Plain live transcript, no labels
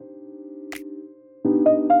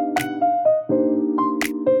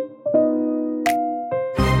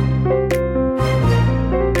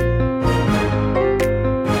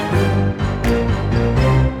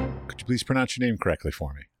Could you please pronounce your name correctly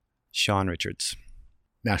for me? Shaun Richards.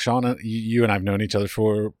 Now, Shaun, you and I have known each other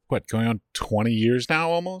for, going on 20 years now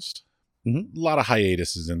almost? Mm-hmm. A lot of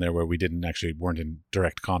hiatuses in there where we weren't in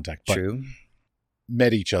direct contact. But True.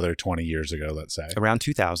 met each other 20 years ago, let's say. Around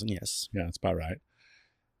 2000, yes. Yeah, that's about right.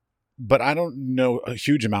 But I don't know a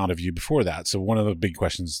huge amount of you before that. So one of the big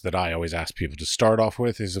questions that I always ask people to start off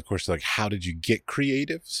with is, of course, like, how did you get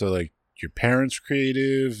creative? So, like, your parents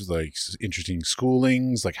creative, like interesting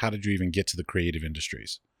schoolings, like how did you even get to the creative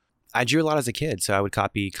industries? I drew a lot as a kid. So I would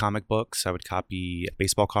copy comic books. I would copy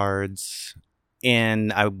baseball cards.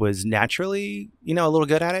 And I was naturally, a little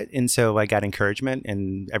good at it. And so I got encouragement,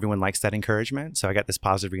 and everyone likes that encouragement. So I got this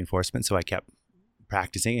positive reinforcement. So I kept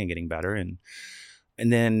practicing and getting better. And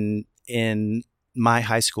then in my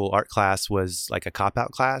high school, art class was like a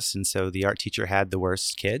cop-out class. And so the art teacher had the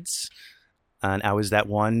worst kids. And I was that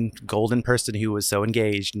one golden person who was so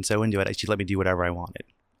engaged and so into it. She let me do whatever I wanted.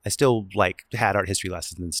 I still had art history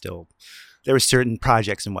lessons, and still there were certain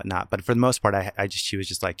projects and whatnot. But for the most part, she was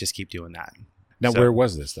just like, just keep doing that. Now, where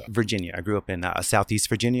was this though? Virginia. I grew up in Southeast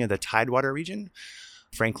Virginia, the Tidewater region.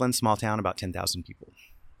 Franklin, small town, about 10,000 people.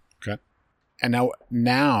 Okay. And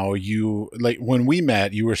now you, like, when we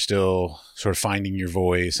met, you were still sort of finding your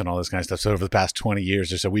voice and all this kind of stuff. So over the past 20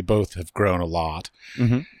 years or so, we both have grown a lot.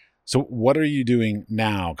 Mm-hmm. So what are you doing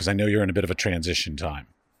now? Because I know you're in a bit of a transition time.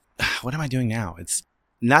 What am I doing now? It's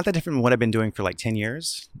not that different from what I've been doing for like 10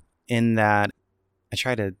 years, in that I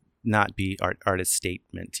try to not be artist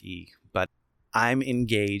statement-y, but I'm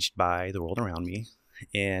engaged by the world around me.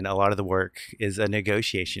 And a lot of the work is a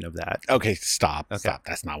negotiation of that. Okay, stop. Okay. Stop.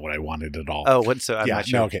 That's not what I wanted at all. Oh, what? So I'm not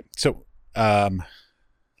sure. No, okay. So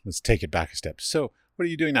let's take it back a step. So what are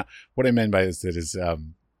you doing now? What I meant by this is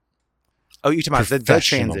oh, you're talking about the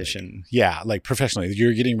transition. Yeah, like professionally.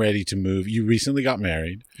 You're getting ready to move. You recently got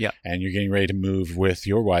married. Yeah. And you're getting ready to move with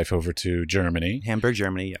your wife over to Germany. Hamburg,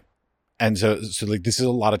 Germany, yeah. And so like this is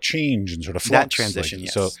a lot of change and sort of flux. That transition, like,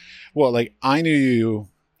 yes. So, well, like I knew you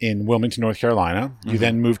in Wilmington, North Carolina. You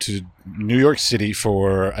then moved to New York City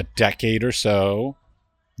for a decade or so.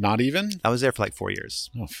 Not even? I was there for like 4 years.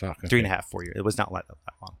 Oh, fuck. Okay. 3.5, 4 years. It was not that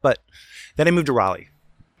long. But then I moved to Raleigh.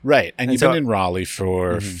 Right. And you've been in Raleigh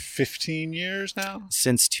for 15 years now?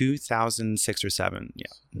 Since 2006 or 7. Yeah.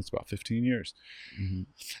 It's about 15 years. Mm-hmm.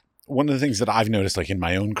 One of the things that I've noticed like in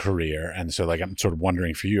my own career, and so like I'm sort of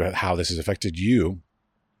wondering for you how this has affected you,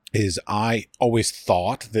 is I always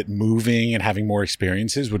thought that moving and having more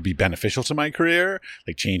experiences would be beneficial to my career,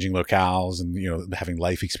 like changing locales and, having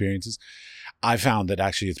life experiences. I found that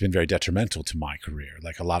actually it's been very detrimental to my career.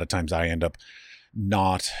 Like a lot of times I end up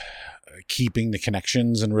not keeping the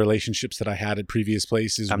connections and relationships that I had at previous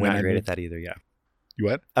places. I'm not great at that either. Yeah. You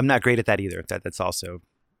what? I'm not great at that either. That's also,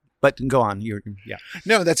 but go on. Yeah.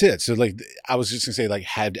 No, that's it. So like, I was just gonna say like,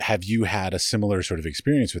 have you had a similar sort of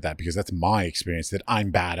experience with that? Because that's my experience that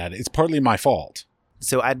I'm bad at it. It's partly my fault.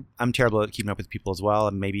 So I'm terrible at keeping up with people as well.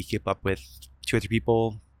 And maybe keep up with 2 or 3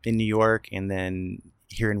 people in New York, and then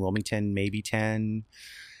here in Wilmington, maybe 10,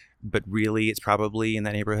 but really it's probably in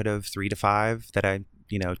that neighborhood of 3 to 5 that I,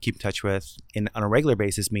 keep in touch with on a regular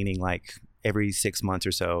basis, meaning like every 6 months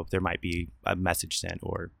or so, there might be a message sent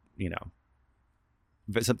or,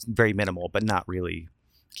 something very minimal, but not really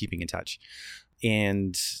keeping in touch.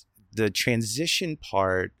 And the transition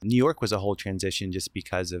part, New York was a whole transition just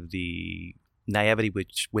because of the naivety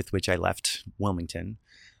with which I left Wilmington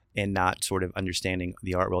and not sort of understanding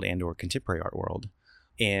the art world and or contemporary art world,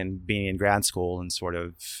 and being in grad school and sort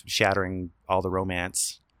of shattering all the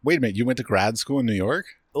romance. Wait a minute, you went to grad school in New York?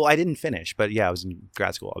 Well, I didn't finish, but yeah, I was in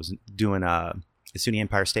grad school. I was doing SUNY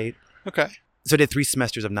Empire State. Okay. So I did 3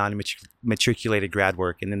 semesters of non-matriculated grad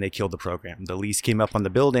work, and then they killed the program. The lease came up on the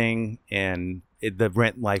building, and the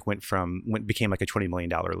rent became like a $20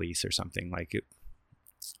 million lease or something. Like it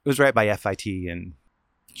was right by FIT and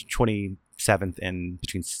 27th and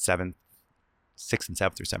between 6th and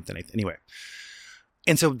 7th or something. Anyway,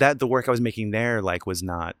 and so that the work I was making there was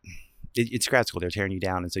not. It's grad school. They're tearing you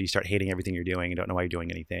down, and so you start hating everything you're doing. You don't know why you're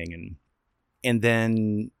doing anything, and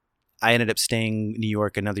then I ended up staying in New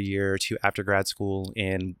York another year or 2 after grad school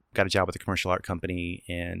and got a job with a commercial art company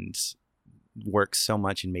and worked so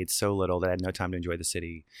much and made so little that I had no time to enjoy the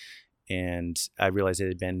city. And I realized it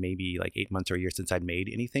had been maybe like 8 months or a year since I'd made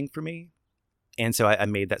anything for me. And so I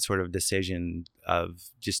made that sort of decision of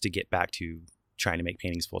just to get back to trying to make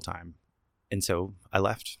paintings full time. And so I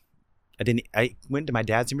left. I went to my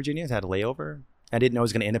dad's in Virginia. I had a layover. I didn't know I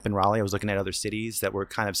was going to end up in Raleigh. I was looking at other cities that were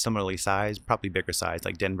kind of similarly sized, probably bigger sized,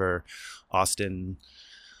 like Denver, Austin,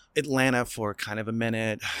 Atlanta for kind of a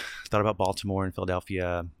minute. Thought about Baltimore and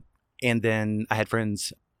Philadelphia. And then I had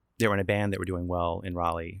friends that were in a band that were doing well in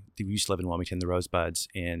Raleigh. They used to live in Wilmington, the Rosebuds.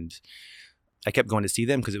 And I kept going to see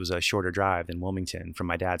them because it was a shorter drive than Wilmington from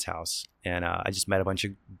my dad's house. And I just met a bunch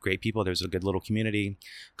of great people. There was a good little community.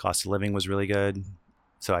 Cost of living was really good.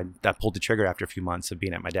 So I pulled the trigger after a few months of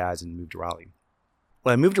being at my dad's and moved to Raleigh.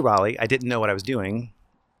 When I moved to Raleigh, I didn't know what I was doing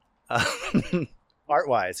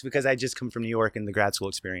art-wise because I just come from New York and the grad school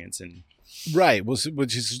experience. And right. Well,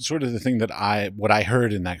 which is sort of the thing that what I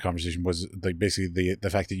heard in that conversation was like basically the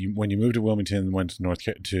fact that when you moved to Wilmington and went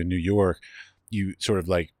to New York, you sort of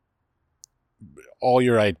like all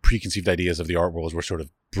your preconceived ideas of the art world were sort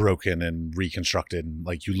of broken and reconstructed, and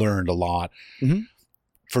like you learned a lot. Mm-hmm.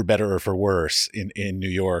 For better or for worse in New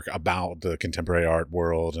York about the contemporary art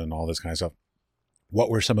world and all this kind of stuff. What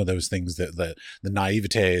were some of those things that the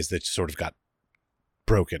naivetes that sort of got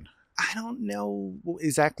broken? I don't know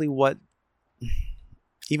exactly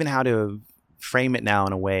even how to frame it now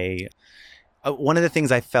in a way. One of the things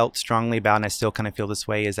I felt strongly about, and I still kind of feel this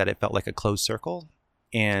way, is that it felt like a closed circle,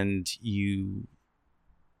 and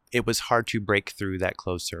it was hard to break through that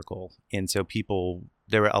closed circle. And so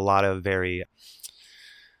there were a lot of very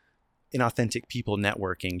inauthentic people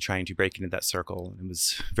networking, trying to break into that circle. It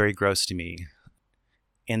was very gross to me.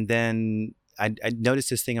 And then I noticed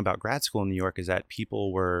this thing about grad school in New York is that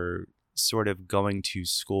people were sort of going to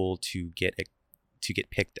school to get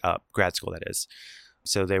picked up, grad school that is.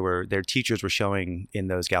 So their teachers were showing in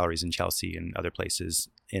those galleries in Chelsea and other places.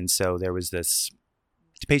 And so there was this,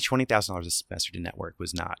 to pay $20,000 a semester to network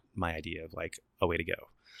was not my idea of like a way to go.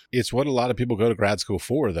 It's what a lot of people go to grad school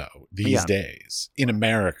for, though, these days in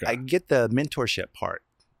America. I get the mentorship part,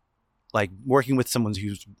 like working with someone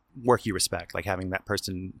whose work you respect, like having that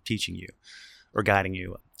person teaching you or guiding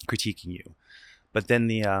you, critiquing you. But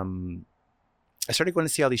then I started going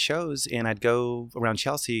to see all these shows, and I'd go around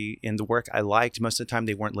Chelsea, and the work I liked, most of the time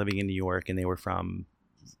they weren't living in New York, and they were from,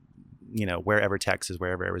 wherever Texas,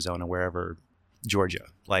 wherever Arizona, wherever Georgia,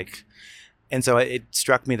 and so it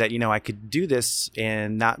struck me that, I could do this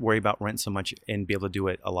and not worry about rent so much and be able to do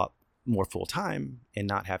it a lot more full time and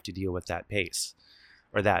not have to deal with that pace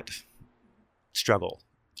or that struggle.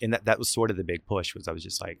 And that was sort of the big push, was I was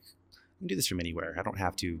just like, I can do this from anywhere. I don't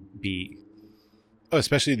have to be. Oh,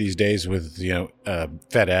 especially these days with,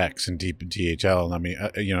 FedEx and DHL, and I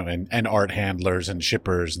mean, and art handlers and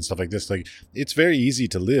shippers and stuff like this. Like, it's very easy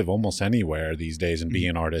to live almost anywhere these days and be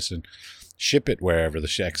an artist and ship it wherever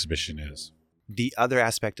the exhibition is. The other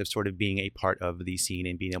aspect of sort of being a part of the scene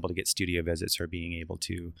and being able to get studio visits or being able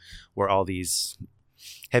to, where all these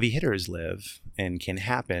heavy hitters live and can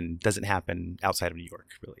happen, doesn't happen outside of New York,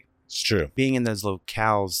 really. It's true. Being in those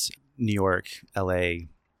locales, New York, LA,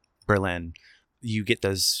 Berlin, you get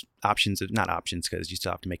those options of, not options because you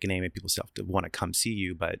still have to make a name and people still have to want to come see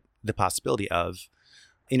you, but the possibility of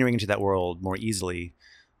entering into that world more easily.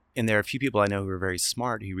 And there are a few people I know who are very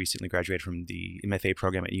smart who recently graduated from the MFA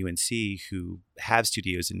program at UNC who have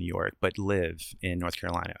studios in New York but live in North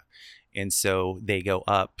Carolina. And so they go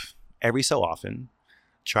up every so often,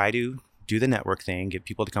 try to do the network thing, get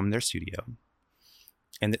people to come in their studio.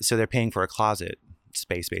 And so they're paying for a closet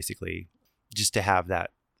space basically just to have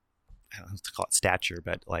that, I don't know to call it stature,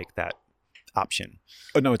 but like that option.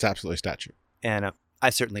 Oh, no, it's absolutely stature. And I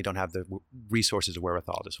certainly don't have the resources or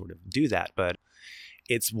wherewithal to sort of do that, but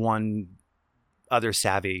it's one other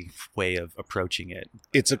savvy way of approaching it.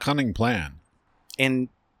 It's a cunning plan. And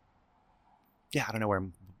yeah, I don't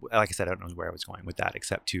know like I said, I don't know where I was going with that,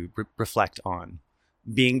 except to reflect on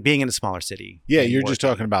being in a smaller city. Yeah, you're just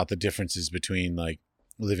talking about the differences between like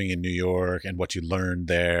living in New York and what you learned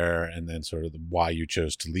there, and then sort of why you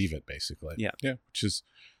chose to leave it, basically. Yeah. Which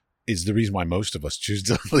is the reason why most of us choose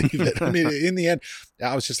to leave it. I mean, in the end,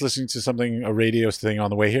 I was just listening to a radio thing on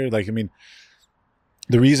the way here. Like, I mean,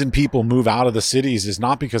 the reason people move out of the cities is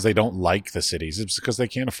not because they don't like the cities. It's because they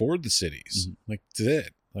can't afford the cities. Mm-hmm. Like, that's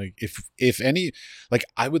it. Like, if any, like,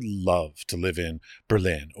 I would love to live in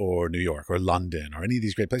Berlin or New York or London or any of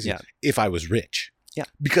these great places if I was rich. Yeah.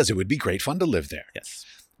 Because it would be great fun to live there. Yes.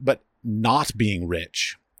 But not being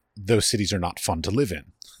rich, those cities are not fun to live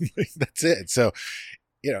in. That's it. So,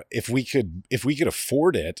 if we could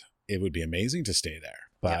afford it, it would be amazing to stay there.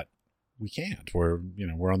 But we can't. We're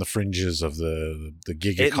on the fringes of the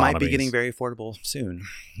gig economy. It might be getting very affordable soon.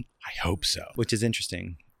 I hope so. Which is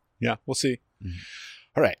interesting. Yeah, we'll see. Mm-hmm.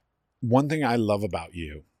 All right. One thing I love about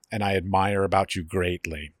you, and I admire about you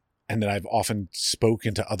greatly, and that I've often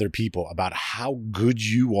spoken to other people about how good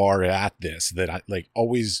you are at this, that I like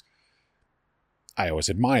always I always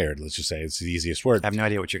admired. Let's just say it's the easiest word. I have no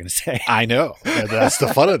idea what you're going to say. I know. That's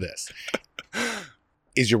the fun of this.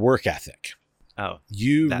 Is your work ethic. Oh,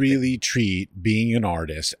 you really treat being an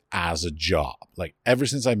artist as a job. Like ever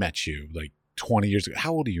since I met you, like 20 years ago.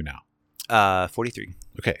 How old are you now? 43.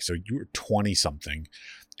 Okay, so you were 20 something,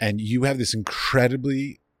 and you have this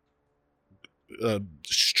incredibly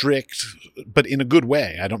strict, but in a good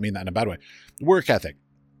way. I don't mean that in a bad way. Work ethic.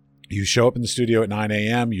 You show up in the studio at 9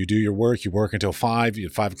 a.m. You do your work. You work until 5.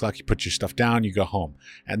 At 5 o'clock, you put your stuff down. You go home,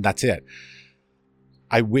 and that's it.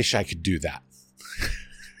 I wish I could do that.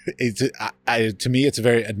 To me, it's a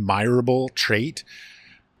very admirable trait.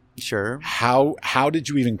 Sure. How did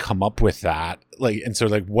you even come up with that? Like, and so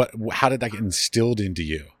like, how did that get instilled into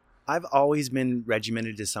you? I've always been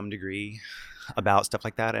regimented to some degree about stuff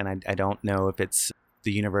like that. And I don't know if it's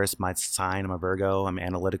the universe, my sign. I'm a Virgo. I'm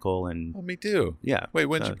analytical. And me too. Yeah. Wait,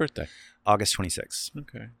 when's your birthday? August 26th.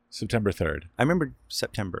 Okay. September 3rd. I remember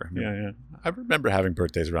September. Yeah. I remember having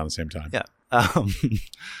birthdays around the same time. Yeah.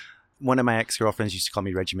 One of my ex-girlfriends used to call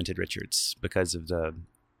me Regimented Richards because of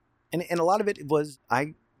and a lot of it was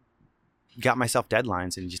I got myself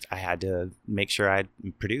deadlines and I had to make sure I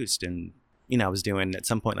produced. And, I was doing at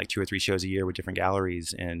some point like 2 or 3 shows a year with different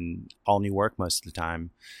galleries and all new work most of the time.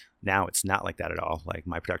 Now it's not like that at all. Like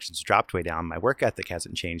my production's dropped way down. My work ethic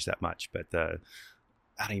hasn't changed that much, but I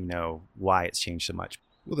don't even know why it's changed so much.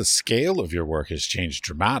 Well, the scale of your work has changed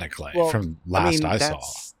dramatically from last I saw.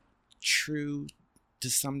 True. To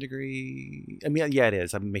some degree. I mean, yeah, it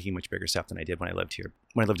is. I'm making much bigger stuff than I did when I lived here,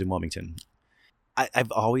 when I lived in Wilmington.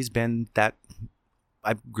 I've always been that.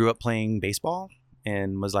 I grew up playing baseball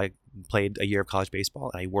and played a year of college baseball.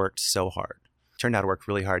 And I worked so hard. Turned out I worked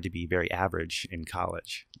really hard to be very average in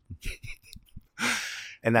college.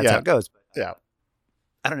 And that's how it goes. But, yeah.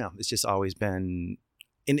 I don't know. It's just always been,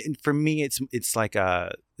 and for me, it's like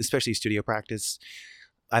especially studio practice.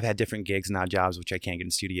 I've had different gigs and odd jobs, which I can't get in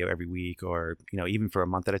the studio every week or, even for a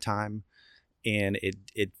month at a time. And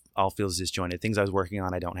it all feels disjointed. Things I was working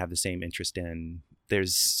on, I don't have the same interest in.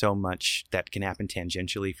 There's so much that can happen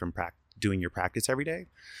tangentially from doing your practice every day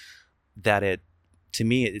that to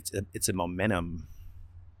me, it's a momentum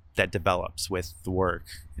that develops with the work.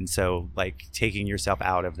 And so like taking yourself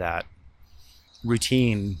out of that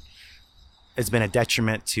routine has been a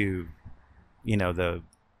detriment to, the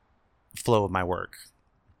flow of my work.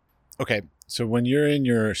 Okay, so when you're in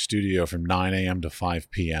your studio from 9 a.m. to 5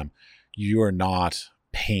 p.m., you are not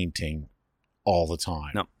painting all the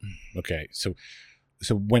time. No. Okay, so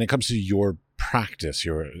when it comes to your practice,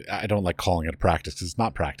 I don't like calling it a practice because it's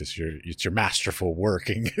not practice. It's your masterful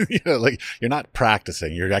working. Like you're not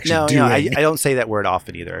practicing. You're actually doing. No, I don't say that word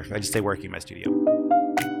often either. I just say working in my studio.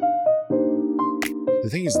 The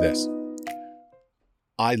thing is this.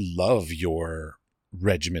 I love your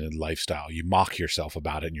regimented lifestyle. You mock yourself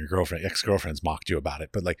about it, and your ex-girlfriends mocked you about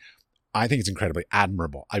it. But like, I think it's incredibly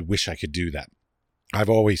admirable. I wish I could do that. I've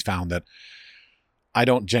always found that I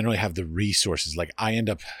don't generally have the resources. Like I end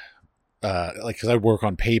up, because I work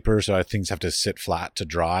on paper, so things have to sit flat to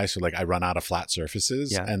dry. So like I run out of flat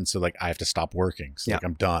surfaces, and so like I have to stop working. So like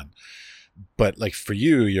I'm done. But like for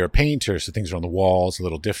you, you're a painter, so things are on the walls, a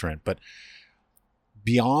little different. But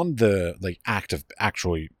beyond the like act of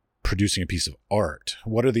actually producing a piece of art,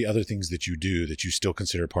 what are the other things that you do that you still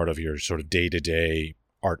consider part of your sort of day-to-day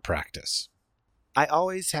art practice? I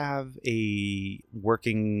always have a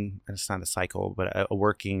working, it's not a cycle, but a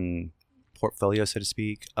working portfolio, so to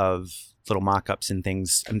speak, of little mock-ups and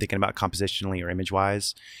things I'm thinking about compositionally or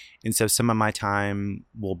image-wise. And so some of my time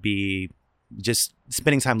will be just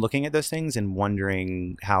spending time looking at those things and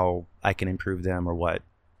wondering how I can improve them or what.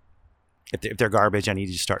 If they're garbage, I need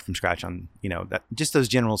to start from scratch on, that just those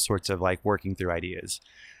general sorts of like working through ideas.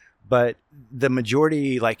 But the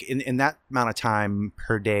majority, like in that amount of time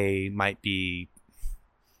per day might be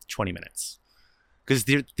 20 minutes. Because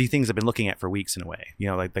the things I've been looking at for weeks in a way,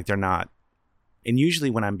 like they're not. And usually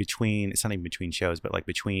when I'm it's not even between shows, but like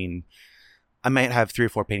between, I might have 3 or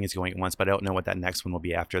 4 paintings going at once, but I don't know what that next one will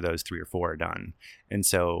be after those 3 or 4 are done. And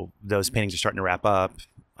so those paintings are starting to wrap up.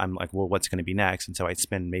 I'm like, well, what's going to be next? And so I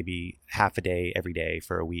spend maybe half a day every day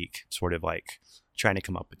for a week, sort of like trying to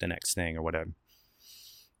come up with the next thing or whatever.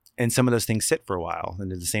 And some of those things sit for a while. And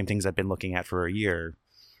they're the same things I've been looking at for a year,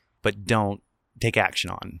 but don't take action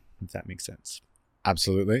on, if that makes sense.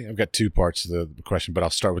 Absolutely. I've got 2 parts to the question, but I'll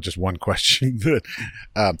start with just one question.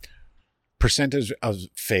 Percentage of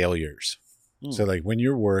failures. So like when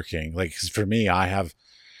you're working, like 'cause for me, I'd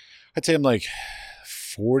say I'm like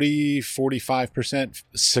 45%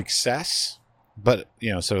 success, but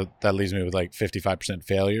so that leaves me with like 55%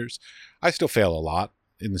 failures. I still fail a lot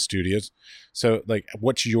in the studios. So like,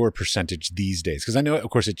 what's your percentage these days? Because I know, of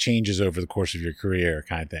course, it changes over the course of your career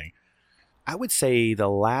kind of thing. I would say the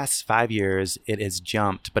last 5 years it has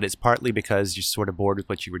jumped, but it's partly because you're sort of bored with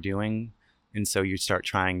what you were doing. And so you start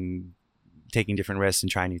taking different risks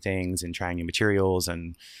and trying new things and trying new materials.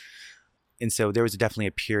 And so there was definitely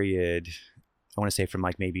a period, I want to say from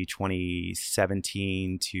like maybe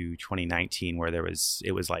 2017 to 2019 where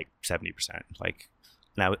it was like 70%. Like,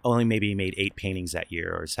 and I only maybe made 8 paintings that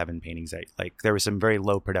year or 7 paintings. Like there were some very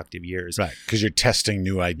low productive years. Right. Because you're testing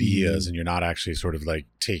new ideas and you're not actually sort of like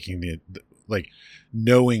taking like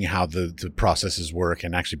knowing how the processes work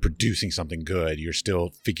and actually producing something good. You're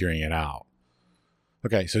still figuring it out.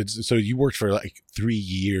 Okay. So you worked for like 3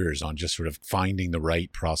 years on just sort of finding the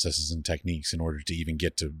right processes and techniques in order to even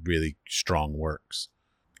get to really strong works.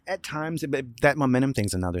 At times, but that momentum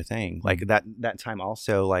thing's another thing. Like that time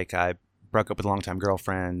also, like I broke up with a longtime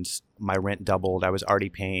girlfriend. My rent doubled. I was already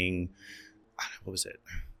paying, what was it?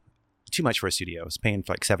 Too much for a studio. I was paying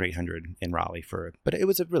for like $700-800 in Raleigh but it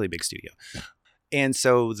was a really big studio. And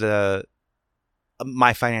so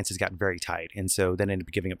my finances got very tight. And so then I ended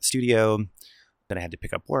up giving up the studio. Then I had to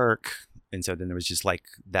pick up work. And so then there was just like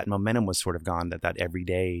that momentum was sort of gone that every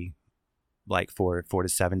day, like 4 to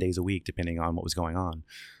 7 days a week, depending on what was going on,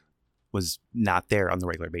 was not there on the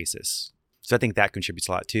regular basis. So I think that contributes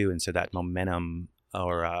a lot too. And so that momentum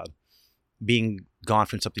or being gone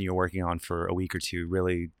from something you're working on for a week or two,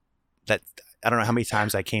 really, that I don't know how many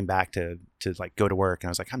times I came back to like go to work and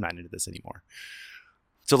I was like, I'm not into this anymore.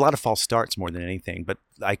 So a lot of false starts more than anything, but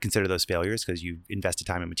I consider those failures because you invested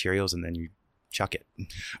time in materials and then you chuck it.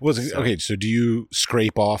 Well, okay. So do you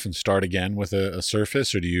scrape off and start again with a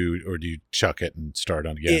surface, or do you chuck it and start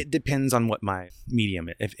on again? It depends on what my medium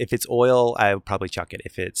is. If it's oil, I would probably chuck it.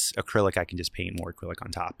 If it's acrylic, I can just paint more acrylic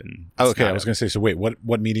on top. And okay, I was going to say. So wait,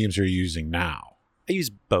 what mediums are you using now? I use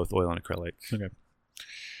both oil and acrylic.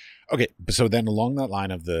 Okay. So then, along that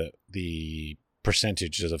line of the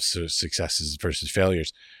percentages of successes versus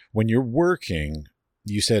failures, when you're working.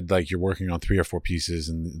 You said like you're working on 3 or 4 pieces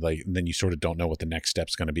and then you sort of don't know what the next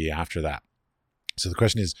step's going to be after that. So the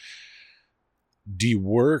question is, do you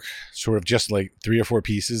work sort of just like 3 or 4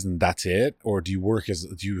 pieces and that's it? Or do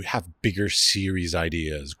you have bigger series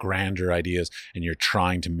ideas, grander ideas, and you're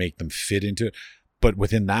trying to make them fit into it? But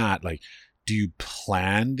within that, like, do you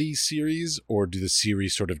plan these series or do the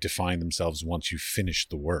series sort of define themselves once you finish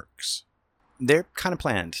the works? They're kind of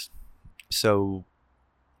planned. So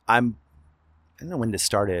I don't know when this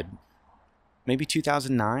started, maybe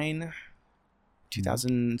 2009,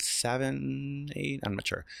 2007, 8, I'm not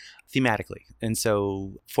sure, thematically. And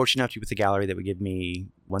so fortunate enough to be with the gallery that would give me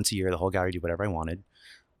once a year, the whole gallery do whatever I wanted.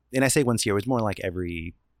 And I say once a year, it was more like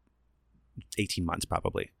every 18 months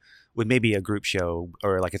probably, with maybe a group show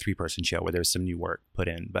or like a 3-person show where there's some new work put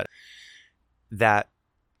in. But that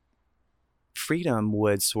freedom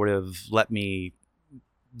would sort of let me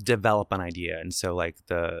develop an idea. And so like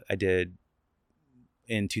I did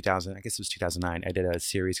in 2000, I guess it was 2009, I did a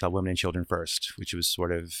series called Women and Children First, which was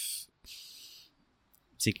sort of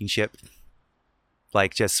sinking ship,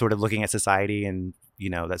 like just sort of looking at society and,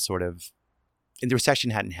 that sort of, and the recession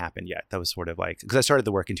hadn't happened yet. That was sort of like, because I started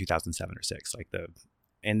the work in 2007 or 6,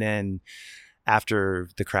 and then after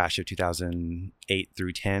the crash of 2008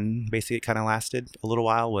 through 10, basically it kind of lasted a little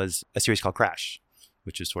while, was a series called Crash,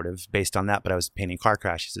 which is sort of based on that, but I was painting car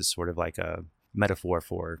crashes as sort of like a metaphor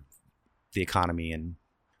for the economy. And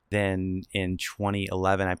then in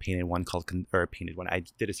 2011, I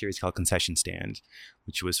did a series called Concession Stand,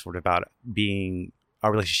 which was sort of about being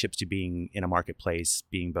our relationships to being in a marketplace,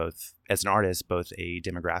 being both as an artist, both a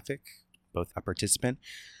demographic, both a participant.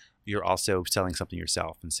 You're also selling something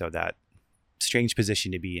yourself. And so that strange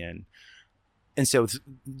position to be in. And so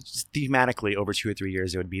thematically over 2 or 3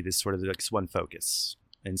 years, it would be this sort of like one focus.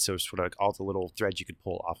 And so sort of like all the little threads you could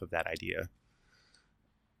pull off of that idea.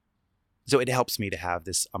 So it helps me to have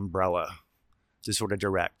this umbrella to sort of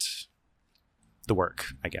direct the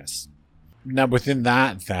work, I guess. Now, within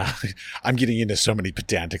that, I'm getting into so many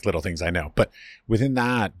pedantic little things, I know. But within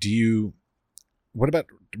that, what about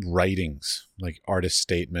writings, like artist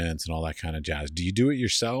statements and all that kind of jazz? Do you do it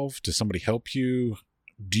yourself? Does somebody help you?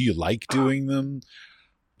 Do you like doing them?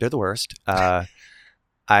 They're the worst. I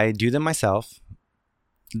do them myself.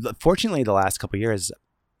 Fortunately, the last couple of years,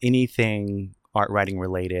 anything art writing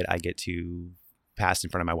related, I get to pass in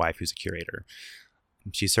front of my wife, who's a curator.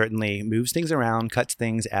 She certainly moves things around, cuts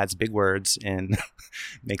things, adds big words, and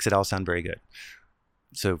makes it all sound very good.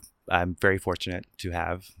 So I'm very fortunate to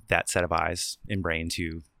have that set of eyes and brain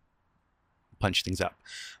to punch things up.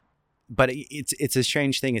 But it's a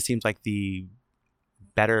strange thing. It seems like the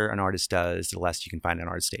better an artist does, the less you can find an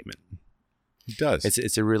art statement. It does.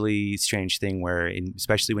 It's a really strange thing where,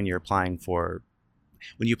 especially when you apply for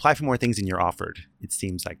more things than you're offered, it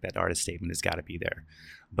seems like that artist statement has got to be there.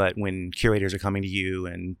 But when curators are coming to you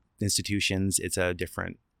and institutions, it's a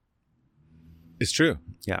different. It's true.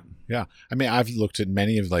 Yeah. Yeah. I mean, I've looked at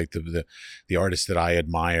many of like the artists that I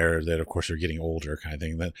admire that of course are getting older kind of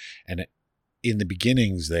thing. And in the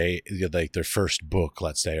beginnings, they like their first book,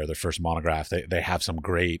 let's say, or their first monograph, they have some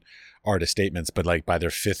great artist statements, but like by their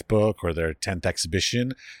 5th book or their 10th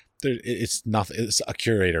exhibition, it's nothing. It's a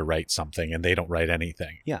curator writes something and they don't write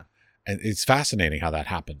anything. Yeah. And it's fascinating how that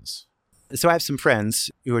happens. So I have some friends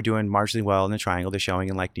who are doing marginally well in the Triangle. They're showing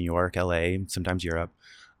in like New York, LA, sometimes Europe.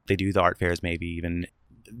 They do the art fairs, maybe even.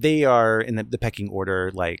 They are in the pecking order,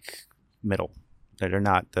 like middle. They're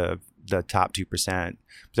not the top 2%. But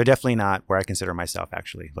they're definitely not where I consider myself,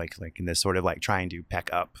 actually, like in this sort of like trying to peck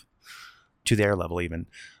up to their level even.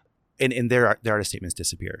 And their artist statements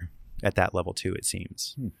disappear at that level too, it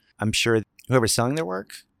seems. I'm sure whoever's selling their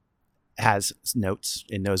work has notes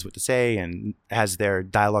and knows what to say and has their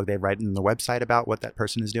dialogue they write on the website about what that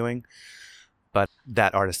person is doing. But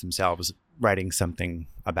that artist themselves writing something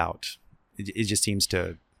about it just seems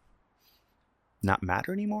to not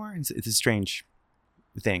matter anymore. It's a strange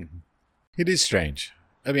thing. It is strange.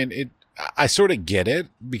 I mean, I sort of get it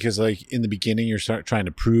because like in the beginning you're trying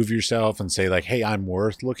to prove yourself and say like, hey, I'm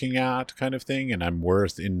worth looking at kind of thing, and I'm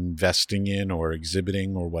worth investing in or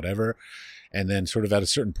exhibiting or whatever. And then sort of at a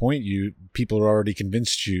certain point, people are already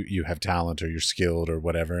convinced you have talent or you're skilled or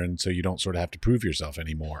whatever. And so you don't sort of have to prove yourself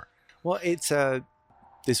anymore. Well, it's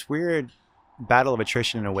this weird battle of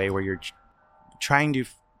attrition in a way where you're trying to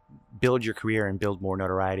build your career and build more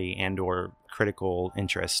notoriety and or critical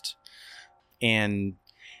interest. And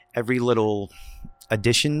every little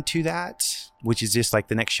addition to that, which is just like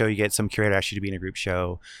the next show you get, some curator asks you to be in a group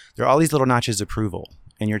show. There are all these little notches of approval.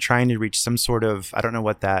 And you're trying to reach some sort of, I don't know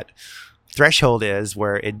what that threshold is,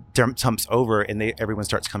 where it jumps over and everyone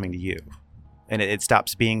starts coming to you. And it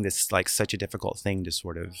stops being this like such a difficult thing to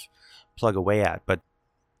sort of plug away at. But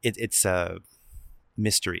it's a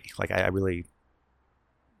mystery. Like I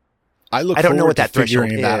don't know what that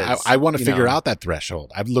threshold is. I want to figure out that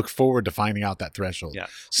threshold. I've looked forward to finding out that threshold. Yeah.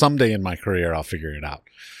 Someday in my career, I'll figure it out.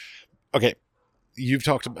 Okay. You've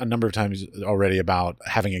talked a number of times already about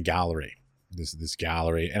having a gallery, this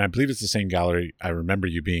gallery. And I believe it's the same gallery I remember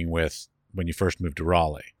you being with when you first moved to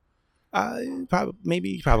Raleigh.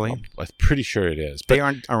 Probably. I'm pretty sure it is. They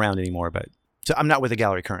aren't around anymore, but so I'm not with a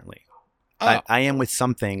gallery currently. I am with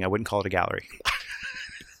something. I wouldn't call it a gallery.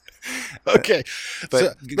 Okay.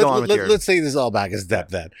 But go on with let's say this all back a step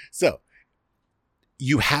then. So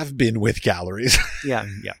you have been with galleries. Yeah.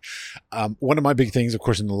 One of my big things, of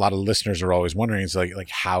course, and a lot of listeners are always wondering is like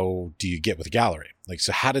how do you get with a gallery? Like,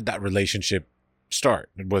 so how did that relationship start?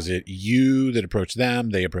 Was it you that approached them,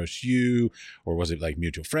 they approached you, or was it like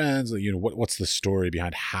mutual friends? You know, what's the story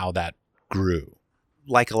behind how that grew?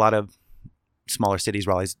 Like a lot of smaller cities,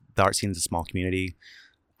 Raleigh's, the art scene is a small community.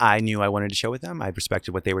 I knew I wanted to show with them. I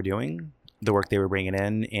respected what they were doing, the work they were bringing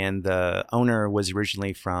in, and the owner was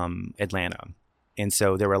originally from Atlanta. And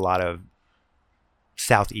so there were a lot of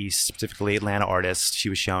Southeast, specifically Atlanta artists she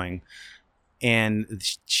was showing. And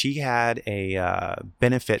she had a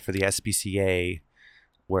benefit for the SPCA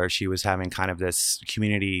where she was having kind of this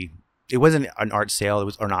community. It wasn't an art sale, it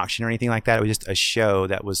was or an auction or anything like that. It was just a show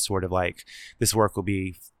that was sort of like, this work will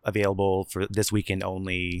be available for this weekend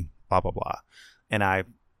only, blah, blah, blah. And I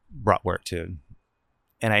brought work to,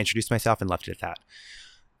 and I introduced myself and left it at that.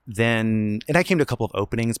 Then, and I came to a couple of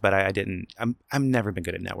openings, but I didn't, I've never been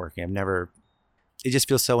good at networking. It just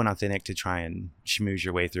feels so inauthentic to try and schmooze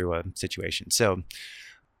your way through a situation. So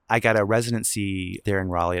I got a residency there in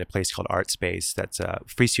Raleigh at a place called Art Space. That's a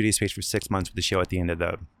free studio space for 6 months with the show at the end of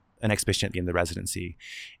an exhibition at the end of the residency.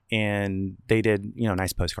 And they did,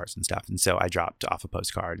 nice postcards and stuff. And so I dropped off a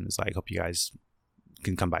postcard and was like, hope you guys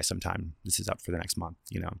can come by sometime. This is up for the next month,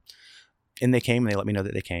 And they came and they let me know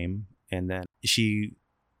that they came. And then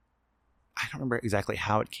I don't remember exactly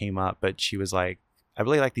how it came up, but she was like, I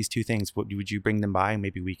really like these two things. Would you bring them by and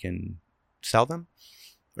maybe we can sell them?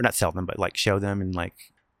 Or not sell them, but like show them. And like,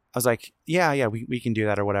 I was like, yeah, we can do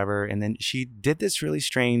that or whatever. And then she did this really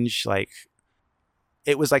strange, like,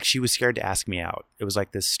 it was like she was scared to ask me out. It was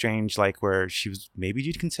like this strange, like where she was, maybe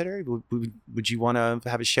you'd consider, would you want to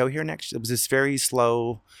have a show here next? It was this very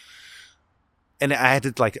slow. And I had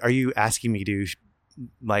to like, are you asking me to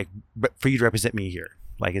like, for you to represent me here?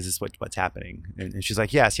 Like, is this what's happening? And she's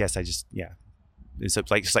like, yes, yeah. So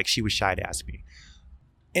it's like she was shy to ask me.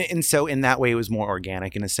 And so in that way, it was more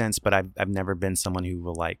organic in a sense, but I've never been someone who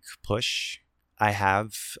will like push. I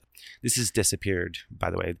have, this has disappeared, by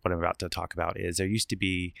the way. What I'm about to talk about is there used to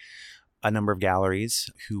be a number of galleries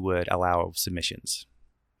who would allow submissions.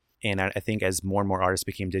 And I think as more and more artists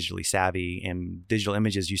became digitally savvy, and digital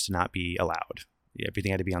images used to not be allowed.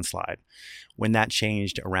 Everything had to be on slide. When that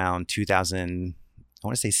changed around 2000, I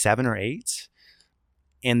want to say 7 or 8.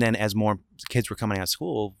 And then as more kids were coming out of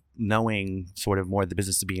school, knowing sort of more of the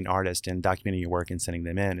business of being an artist and documenting your work and sending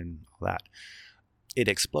them in and all that, it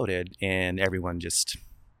exploded. And everyone just,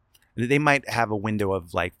 they might have a window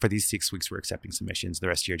of like, for these 6 weeks, we're accepting submissions. The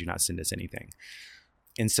rest of the year, do not send us anything.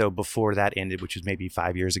 And so before that ended, which was maybe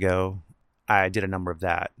 5 years ago, I did a number of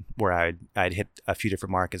that where I'd hit a few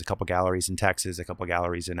different markets, a couple galleries in Texas, a couple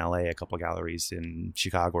galleries in LA, a couple galleries in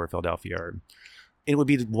Chicago or Philadelphia. Or it would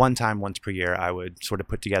be one time, once per year, I would sort of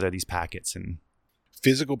put together these packets. And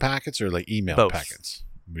physical packets or like email both. Packets?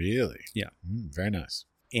 Really? Yeah. Very nice.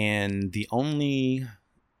 And the only,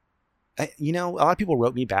 a lot of people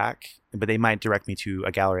wrote me back, but they might direct me to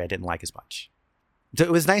a gallery I didn't like as much. So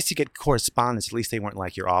it was nice to get correspondence. At least they weren't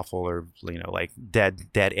like, you're awful or, like dead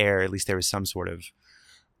air. At least there was some sort of,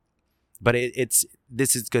 but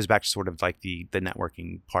this goes back to sort of like the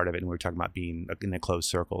networking part of it. And we were talking about being in a closed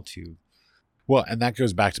circle too. Well, and that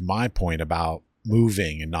goes back to my point about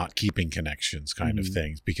moving and not keeping connections kind of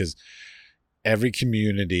things, because every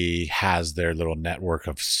community has their little network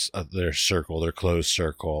of their circle, their closed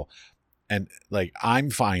circle. And like, I'm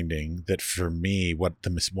finding that for me, one of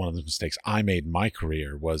the mistakes I made in my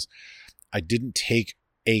career was I didn't take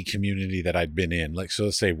a community that I'd been in, like, so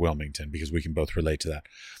let's say Wilmington, because we can both relate to that.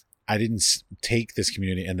 I didn't take this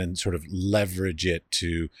community and then sort of leverage it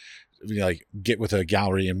to like get with a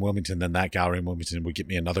gallery in Wilmington, then that gallery in Wilmington would get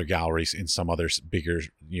me another gallery in some other bigger,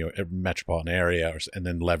 metropolitan area, and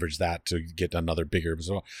then leverage that to get another bigger.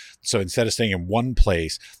 So instead of staying in one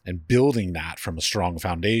place and building that from a strong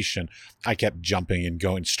foundation, I kept jumping and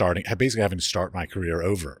basically having to start my career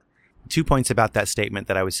over. 2 points about that statement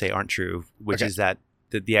that I would say aren't true, which is that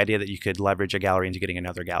the idea that you could leverage a gallery into getting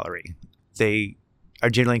another gallery. They are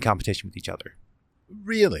generally in competition with each other.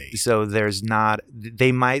 Really? So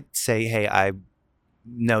they might say, hey, I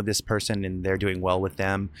know this person and they're doing well with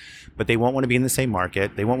them, but they won't want to be in the same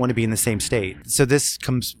market. They won't want to be in the same state. So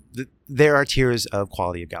there are tiers of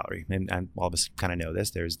quality of gallery. And all of us kind of know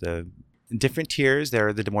this. There's the different tiers. There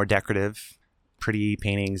are the more decorative, pretty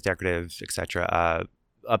paintings, decorative, etc.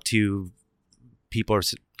 Up to people are,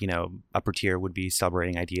 upper tier would be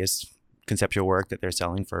celebrating ideas, conceptual work that they're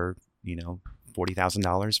selling for,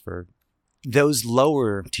 $40,000 for. Those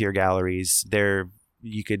lower tier galleries,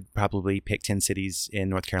 you could probably pick 10 cities in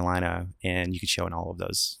North Carolina and you could show in all of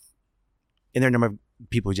those. And there are a number of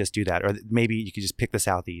people who just do that. Or maybe you could just pick the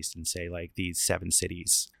Southeast and say like these 7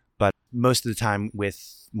 cities. But most of the time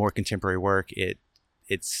with more contemporary work,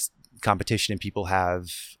 it's competition and people have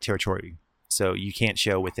territory. So you can't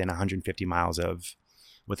show within 150 miles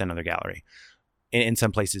with another gallery. In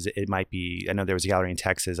some places, it might be, I know there was a gallery in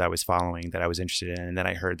Texas I was following that I was interested in, and then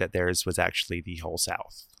I heard that theirs was actually the whole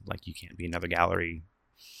South. Like, you can't be another gallery.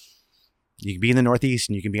 You can be in the Northeast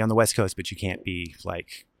and you can be on the West Coast, but you can't be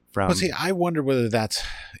like from... Well, see, I wonder whether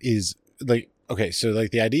is like, okay, so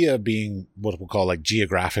like the idea of being what we'll call like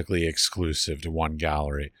geographically exclusive to one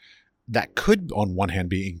gallery, that could on one hand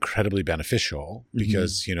be incredibly beneficial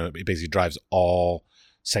because, it basically drives all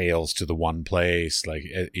sales to the one place. Like,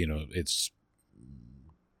 it's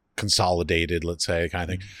consolidated, let's say, kind of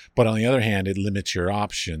thing. But on the other hand, it limits your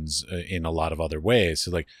options in a lot of other ways.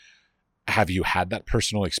 So like, have you had that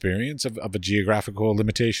personal experience of a geographical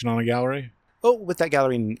limitation on a gallery? Oh, with that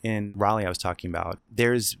gallery in Raleigh I was talking about,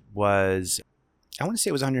 theirs was, I want to say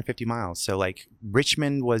it was 150 miles. So like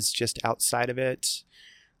Richmond was just outside of it.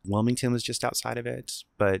 Wilmington was just outside of it.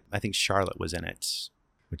 But I think Charlotte was in it.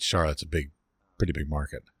 Which Charlotte's a pretty big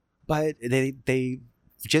market. But they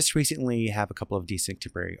just recently have a couple of decent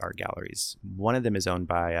contemporary art galleries. One of them is owned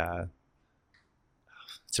by,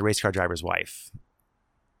 it's a race car driver's wife.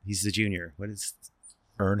 He's the junior. What is...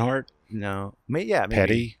 Earnhardt? No. Maybe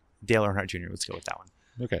Petty? Dale Earnhardt Jr. Let's go with that one.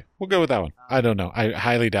 Okay. We'll go with that one. I don't know. I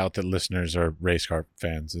highly doubt that listeners are race car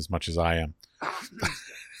fans as much as I am.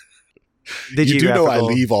 You do know I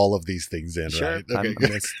leave all of these things in, sure, right? Okay.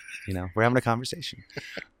 I'm just, we're having a conversation.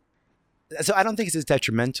 So I don't think it's as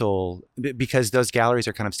detrimental because those galleries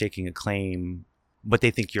are kind of staking a claim what they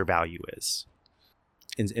think your value is.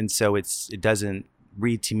 And so it doesn't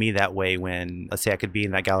read to me that way when, let's say I could be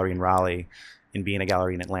in that gallery in Raleigh and be in a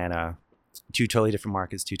gallery in Atlanta, 2 totally different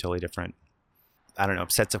markets, 2 totally different, I don't know,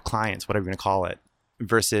 sets of clients, whatever you're going to call it,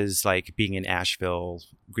 versus like being in Asheville,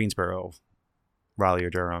 Greensboro, Raleigh or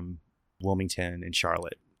Durham, Wilmington, and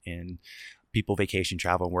Charlotte. And people vacation,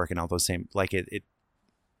 travel, and work, and all those same, like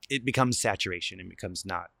it becomes saturation and becomes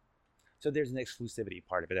not. So there's an exclusivity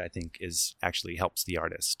part of it, I think, is actually helps the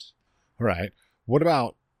artist. Right. What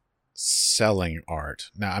about selling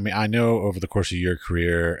art? Now, I mean, I know over the course of your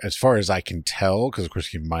career, as far as I can tell, because of course,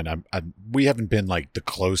 keep in mind, we haven't been like the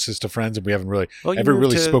closest of friends, and we haven't really ever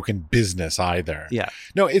really spoken business either. Yeah.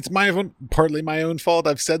 No, it's partly my own fault.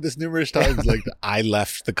 I've said this numerous times. Like I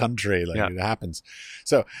left the country. Like it happens.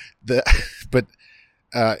 So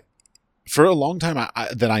for a long time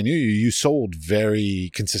that I knew you sold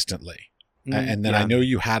very consistently. And then I know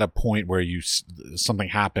you had a point where something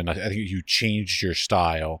happened. I think you changed your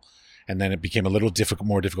style, and then it became a little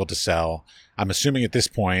more difficult to sell. I'm assuming at this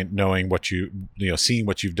point, knowing what seeing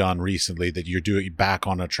what you've done recently, that you're back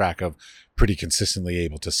on a track of pretty consistently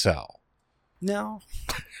able to sell. No,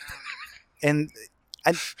 and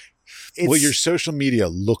well, your social media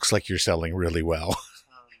looks like you're selling really well.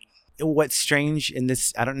 What's strange in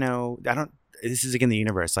this, I don't know. This is again the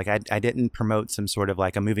universe. Like I didn't promote some sort of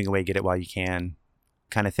like I'm moving away, get it while you can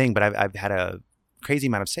kind of thing. But I've had a crazy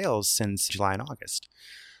amount of sales since July and August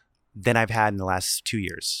than I've had in the last 2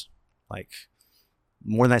 years, like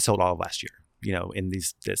more than I sold all of last year, in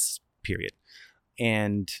this period.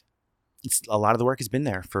 And a lot of the work has been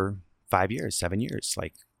there for 5 years, 7 years.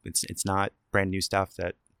 Like it's not brand new stuff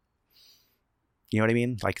that, you know what I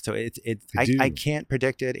mean? Like, so I can't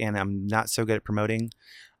predict it, and I'm not so good at promoting.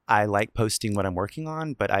 I like posting what I'm working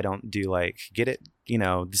on, but I don't do like, get it,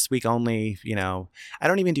 this week only, I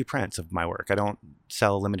don't even do prints of my work. I don't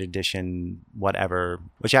sell a limited edition, whatever,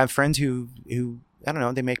 which I have friends who, I don't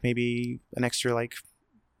know, they make maybe an extra like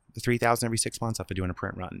 3,000 every 6 months off of doing a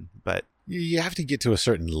print run. But you have to get to a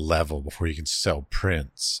certain level before you can sell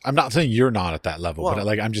prints. I'm not saying you're not at that level, but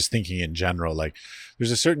like, I'm just thinking in general, like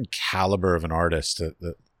there's a certain caliber of an artist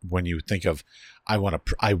that when you think of, I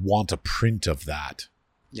want a print of that.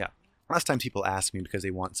 Yeah. Last time people ask me because they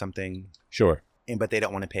want something. Sure. But they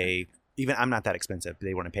don't want to pay, even I'm not that expensive, but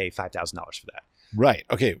they want to pay $5,000 for that. Right.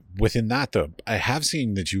 Okay. Within that though, I have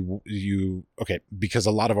seen that okay, because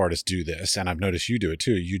a lot of artists do this, and I've noticed you do it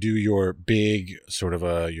too. You do your big sort of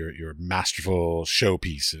your masterful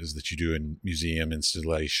showpieces that you do in museum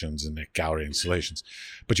installations and gallery installations,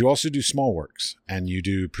 but you also do small works, and you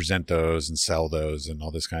do present those and sell those and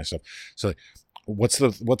all this kind of stuff. So what's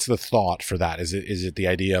the thought for that? Is it the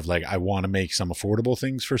idea of like, I want to make some affordable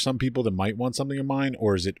things for some people that might want something of mine,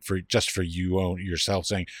 or is it just for you yourself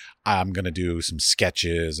saying, I'm going to do some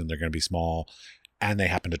sketches and they're going to be small and they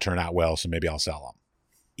happen to turn out well, so maybe I'll sell them?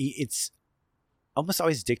 It's almost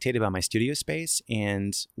always dictated by my studio space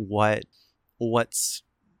and what's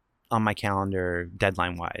on my calendar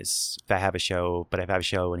deadline wise. If I have a show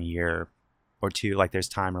in a year or two, like there's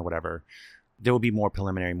time or whatever, there will be more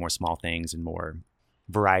preliminary, more small things, and more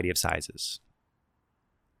variety of sizes.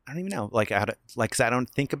 I don't even know, cause I don't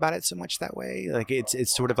think about it so much that way. Like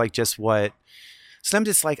it's sort of like just what. So I'm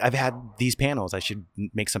just like, I've had these panels. I should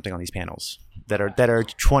make something on these panels that are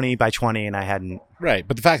 20 by 20, and I hadn't. Right,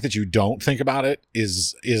 but the fact that you don't think about it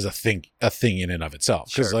is a thing in and of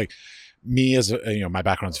itself. Because like me as my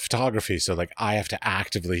background's photography, so like I have to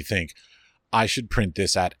actively think, I should print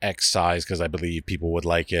this at X size because I believe people would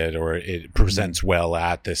like it, or it presents well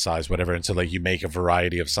at this size, whatever. And so like you make a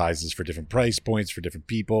variety of sizes for different price points, for different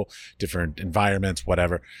people, different environments,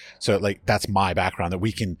 whatever. So like that's my background, that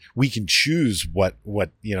we can choose what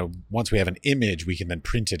once we have an image, we can then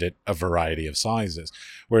print it at a variety of sizes.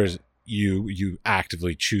 Whereas you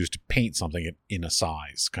actively choose to paint something in a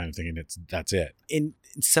size kind of thing, and that's it. And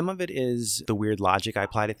some of it is the weird logic I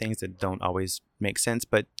apply to things that don't always make sense.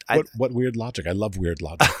 But what weird logic? I love weird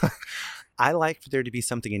logic. I like for there to be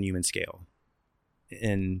something in human scale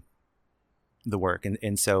in the work,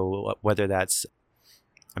 and so whether that's,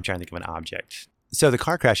 I'm trying to think of an object. So the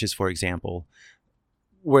car crashes, for example,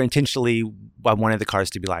 were intentionally, I wanted the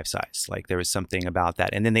cars to be life size. Like there was something about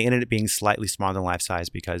that. And then they ended up being slightly smaller than life size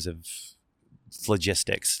because of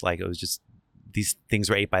logistics. Like it was just, these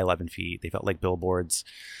things were 8 by 11 feet. They felt like billboards,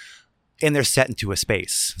 and they're set into a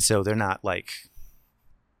space. So they're not like,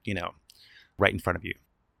 right in front of you.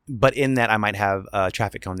 But in that I might have a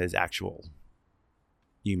traffic cone that is actual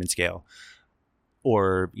human scale,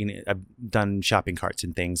 or, I've done shopping carts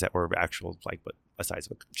and things that were actual, like what a size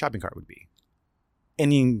of a shopping cart would be.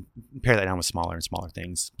 And you pair that down with smaller and smaller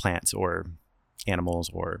things, plants or animals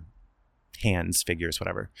or hands, figures,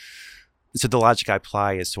 whatever. So the logic I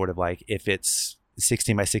apply is sort of like, if it's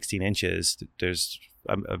 16 by 16 inches,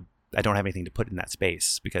 I don't have anything to put in that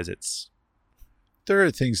space because it's. There are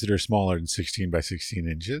things that are smaller than 16 by 16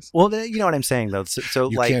 inches. Well, you know what I'm saying, though. So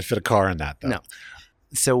you like, can't fit a car in that, though. No.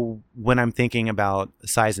 So when I'm thinking about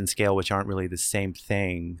size and scale, which aren't really the same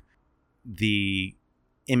thing, the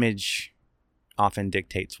image often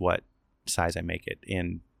dictates what size I make it,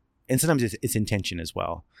 and sometimes it's intention as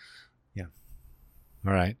well. Yeah.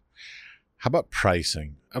 All right. How about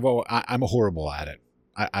pricing? I'm horrible at it.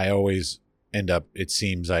 I always end up, it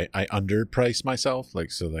seems I underprice myself.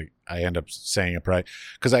 Like, so like I end up saying a price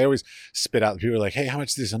because I always spit out, people are like, hey, how much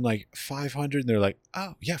is this? I'm like, 500. And they're like,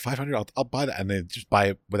 oh yeah, 500. I'll buy that. And they just buy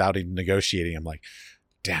it without even negotiating. I'm like,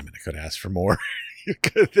 damn it, I could ask for more.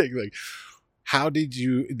 Kind of thing. Like, how did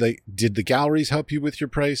the galleries help you with your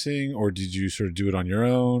pricing, or did you sort of do it on your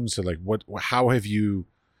own? So like how have you,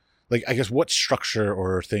 like, I guess what structure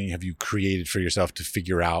or thing have you created for yourself to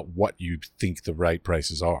figure out what you think the right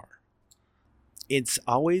prices are? It's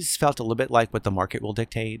always felt a little bit like what the market will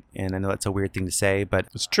dictate. And I know that's a weird thing to say, but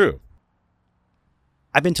It's true.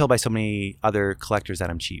 I've been told by so many other collectors that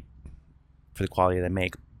I'm cheap for the quality that I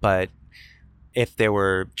make. But if there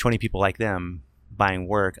were 20 people like them buying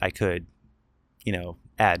work, I could,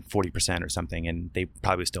 add 40% or something, and they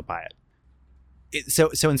probably would still buy it.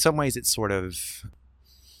 So in some ways, it's sort of,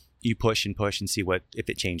 you push and see if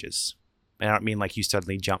it changes. And I don't mean like you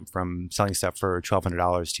suddenly jump from selling stuff for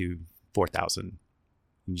 $1,200 to $4,000.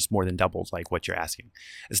 You just more than doubled like what you're asking.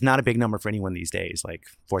 It's not a big number for anyone these days. Like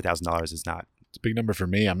 $4,000 is not. It's a big number for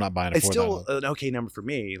me. I'm not buying a It's 4,000. still an okay number for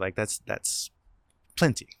me. Like that's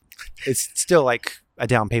plenty. It's still like a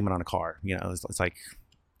down payment on a car. It's like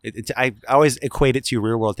I always equate it to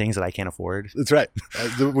real world things that I can't afford. That's right.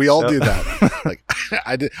 We all do that. Like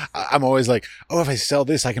I'm always like, oh, if I sell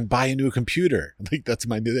this, I can buy a new computer. Like that's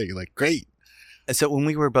my new thing. Like, great. So when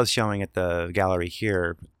we were both showing at the gallery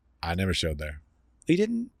here, I never showed there. you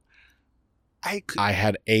didn't. I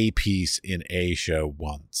had a piece in a show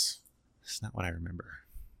once. That's not what I remember.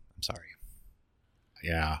 I'm sorry.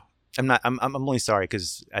 Yeah. I'm not. I'm only sorry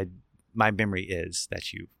because my memory is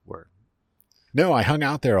that you were. No, I hung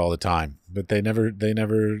out there all the time, but they never,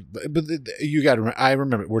 but you got to, I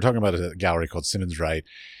remember, we're talking about a gallery called Simmons Wright.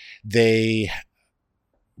 They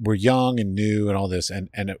were young and new and all this, and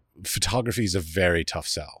photography is a very tough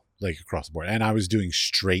sell, like across the board. And I was doing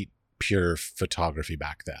straight, pure photography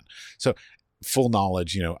back then. So full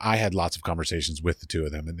knowledge, I had lots of conversations with the two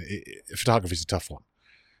of them, and photography is a tough one.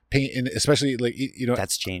 Paint, and especially like,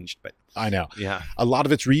 that's changed, but I know. Yeah. A lot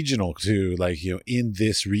of it's regional too. Like, in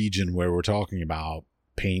this region where we're talking about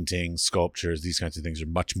painting, sculptures, these kinds of things are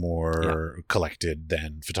much more collected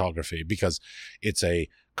than photography because it's a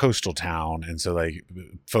coastal town. And so like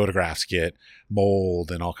photographs get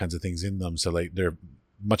mold and all kinds of things in them. So like they're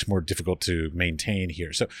much more difficult to maintain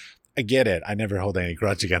here. So I get it. I never hold any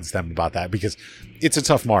grudge against them about that because it's a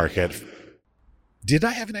tough market. Did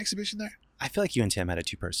I have an exhibition there? I feel like you and Tim had a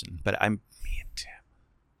 2-person, but me and Tim.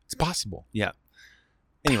 It's possible. Yeah.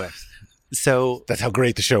 Anyway, so that's how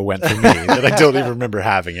great the show went for me that I don't even remember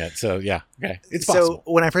having it. So yeah, okay, it's possible.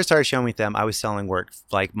 So when I first started showing with them, I was selling work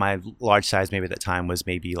like my large size maybe at that time was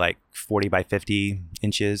maybe like 40 by 50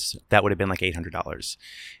 inches. That would have been like $800,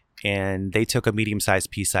 and they took a medium sized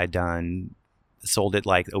piece I'd done, sold it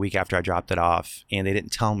like a week after I dropped it off, and they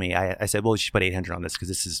didn't tell me. I said, well, you should put 800 on this because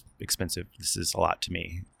this is expensive. This is a lot to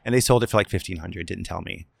me. And they sold it for like 1,500, didn't tell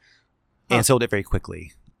me, and sold it very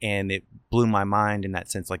quickly. And it blew my mind in that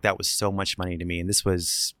sense. Like that was so much money to me. And this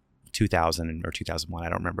was 2000 or 2001. I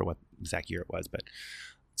don't remember what exact year it was, but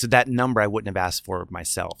so that number I wouldn't have asked for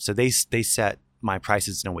myself. So they set my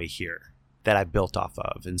prices in a way here that I built off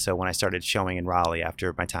of. And so when I started showing in Raleigh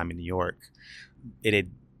after my time in New York, it had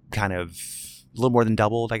kind of a little more than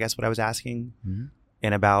doubled, I guess, what I was asking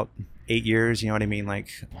in about 8 years. You know what I mean? Like,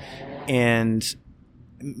 and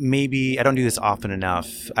maybe I don't do this often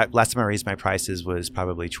enough. Last time I raised my prices was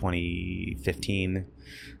probably 2015,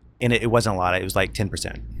 and it wasn't a lot. It was like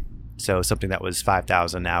 10%. So something that was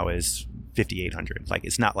 5,000 now is 5,800. Like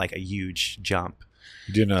it's not like a huge jump.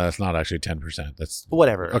 Do you know that's not actually 10%? That's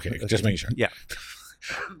whatever. Okay, just making sure. Yeah,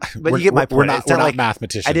 but you get my point. We're not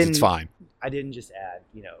mathematicians. It's fine. I didn't just add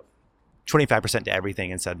 25% to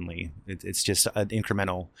everything, and suddenly it's just an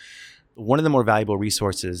incremental. One of the more valuable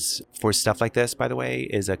resources for stuff like this, by the way,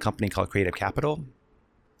 is a company called Creative Capital.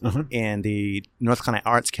 And the North Carolina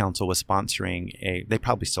Arts Council was sponsoring they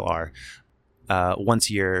probably still are, once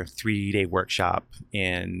a year, 3-day workshop,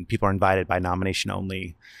 and people are invited by nomination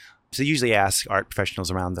only. So they usually ask art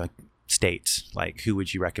professionals around the state, like, who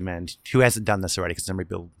would you recommend? Who hasn't done this already? Because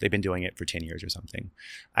they've been doing it for 10 years or something.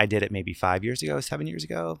 I did it maybe 7 years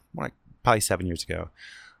ago, more like probably 7 years ago.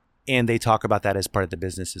 And they talk about that as part of the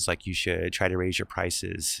business is like you should try to raise your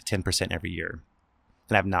prices 10% every year.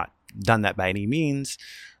 And I've not done that by any means.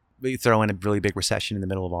 But you throw in a really big recession in the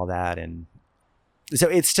middle of all that, and So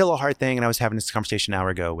it's still a hard thing. And I was having this conversation an hour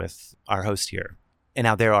ago with our host here. And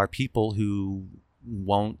now there are people who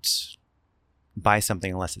won't buy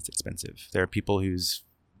something unless it's expensive. There are people who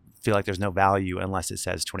feel like there's no value unless it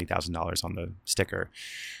says $20,000 on the sticker.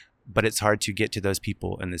 But it's hard to get to those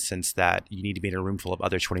people in the sense that you need to be in a room full of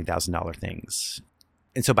other $20,000 things.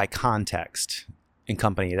 And so by context and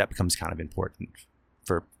company, that becomes kind of important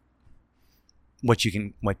for what you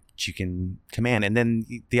can command. And then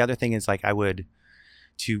the other thing is like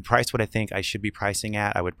to price what I think I should be pricing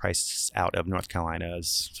at, I would price out of North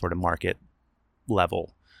Carolina's sort of market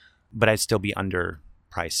level, but I'd still be under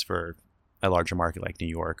price for a larger market like New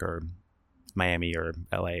York or Miami or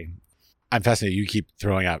LA. I'm fascinated. You keep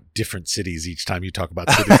throwing out different cities each time you talk about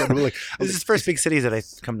cities. I'm like, this is the first big cities that I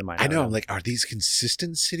come to mind. I know. I'm like, are these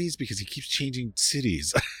consistent cities? Because he keeps changing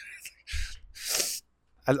cities.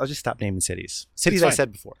 I'll just stop naming cities. Cities I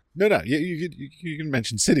said before. No. You can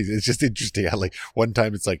mention cities. It's just interesting how like one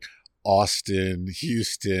time it's like Austin,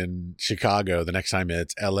 Houston, Chicago. The next time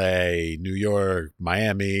it's LA, New York,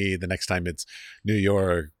 Miami. The next time it's New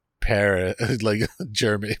York, Paris, like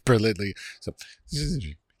Germany, Berlin. So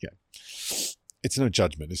yeah, it's no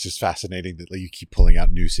judgment. It's just fascinating that like, you keep pulling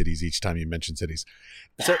out new cities each time you mention cities.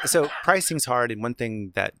 So pricing's hard, and one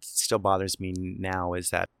thing that still bothers me now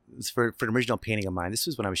is that for an original painting of mine, this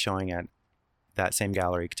was when I was showing at that same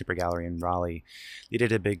gallery, Contemporary Gallery in Raleigh. They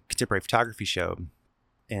did a big contemporary photography show,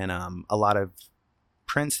 and a lot of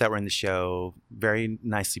prints that were in the show, very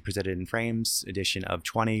nicely presented in frames, edition of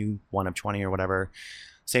 20, 1 of 20 or whatever,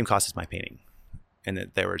 same cost as my painting. And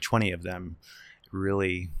that there were 20 of them.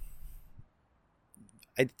 Really,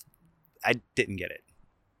 I didn't get it.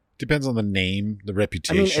 Depends on the name, the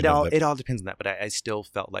reputation. I mean, it all depends on that. But I still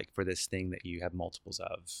felt like for this thing that you have multiples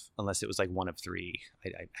of, unless it was like 1 of 3, I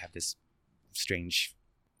have this strange.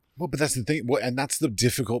 Well, but that's the thing. Well, and that's the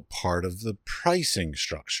difficult part of the pricing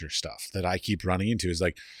structure stuff that I keep running into is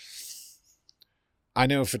like, I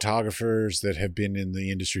know photographers that have been in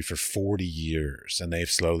the industry for 40 years and they've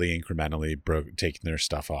slowly, incrementally taken their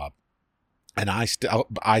stuff up. And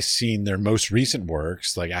I seen their most recent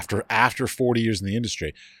works, like after 40 years in the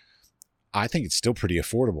industry, I think it's still pretty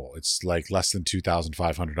affordable. It's like less than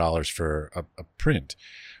 $2,500 for a print.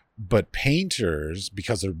 But painters,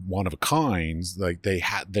 because they're one of a kinds, like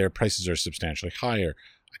their prices are substantially higher.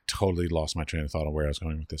 I totally lost my train of thought on where I was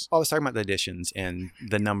going with this. I was talking about the editions and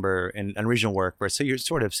the number and original work. So you're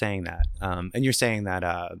sort of saying that, and you're saying that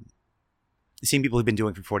seeing people who've been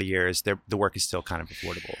doing it for 40 years, the work is still kind of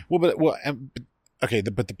affordable.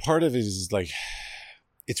 But the part of it is like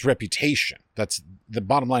it's reputation. That's the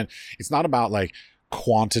bottom line. It's not about like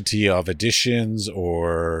quantity of editions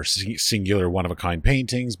or singular one of a kind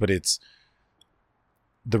paintings, but it's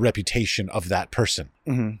the reputation of that person.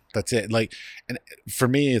 Mm-hmm. That's it. Like, and for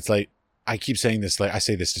me, it's like, I keep saying this, like I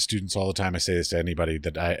say this to students all the time. I say this to anybody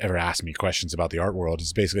that ever asks me questions about the art world.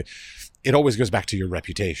 It's basically, it always goes back to your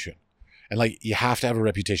reputation. And like, you have to have a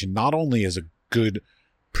reputation, not only as a good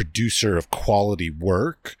producer of quality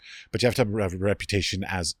work, but you have to have a reputation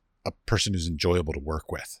as a person who's enjoyable to work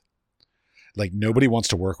with. Like, nobody wants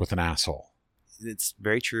to work with an asshole. It's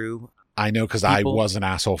very true. I know, because I was an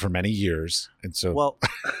asshole for many years. And so, well,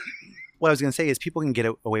 what I was going to say is people can get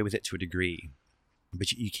away with it to a degree,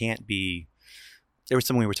 but you can't be. There was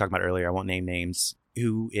someone we were talking about earlier, I won't name names,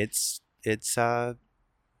 who it's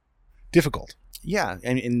difficult. Yeah.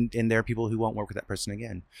 And there are people who won't work with that person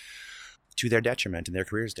again, to their detriment and their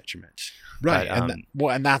career's detriment. Right. But,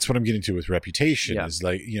 and that's what I'm getting to with reputation is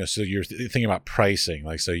like, so you're thinking about pricing.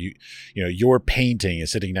 Like, so your painting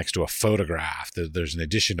is sitting next to a photograph. There's an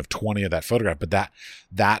edition of 20 of that photograph, but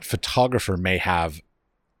that photographer may have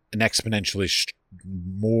an exponentially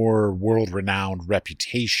more world-renowned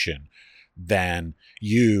reputation than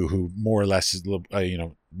you, who more or less is,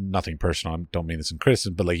 nothing personal. I don't mean this in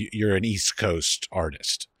criticism, but like, you're an East Coast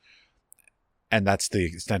artist. And that's the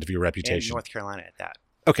extent of your reputation. And North Carolina at that.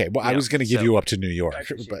 Okay, well, I was going to give you up to New York.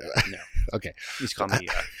 But, no. Okay. You just call me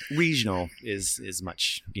regional is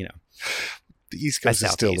much, The East Coast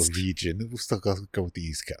is still a Southeast. region. We'll still go with the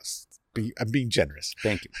East Coast. I'm being generous.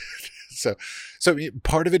 Thank you. So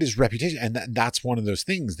part of it is reputation. And that's one of those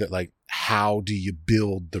things that, like, how do you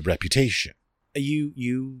build the reputation?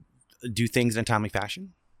 You do things in a timely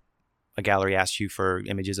fashion. A gallery asks you for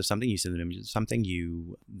images of something, you send them images of something.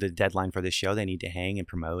 The deadline for this show, they need to hang and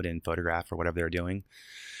promote and photograph or whatever they're doing.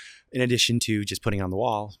 In addition to just putting it on the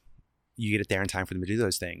wall, you get it there in time for them to do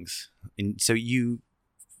those things. And so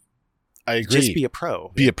I agree. Just be a pro.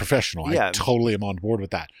 Be a professional. Yeah. I totally am on board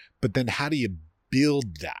with that. But then how do you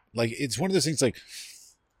build that? Like, it's one of those things like,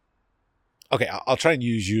 okay, I'll try and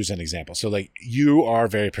use you as an example. So like you are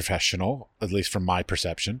very professional, at least from my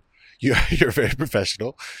perception. You're very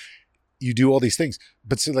professional. You do all these things,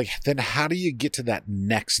 but so like, then how do you get to that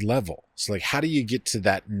next level? So like, how do you get to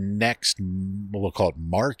that next, we'll call it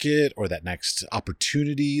market, or that next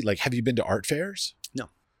opportunity? Like, have you been to art fairs? No.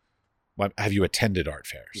 Well, have you attended art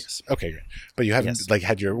fairs? Yes. Okay, great. But you haven't like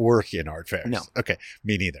had your work in art fairs? No. Okay,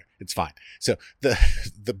 me neither. It's fine. So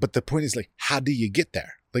but the point is like, how do you get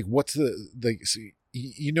there? Like, what's so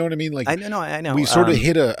you know what I mean? Like, I know. We sort of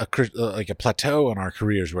hit like a plateau in our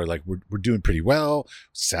careers where like we're doing pretty well,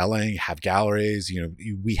 selling, have galleries. You know,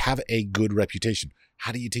 we have a good reputation.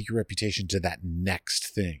 How do you take your reputation to that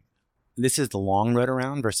next thing? This is the long road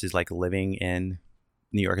around versus like living in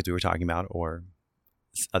New York, as we were talking about, or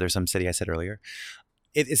some city I said earlier.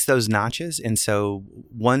 It's those notches. And so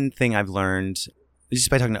one thing I've learned just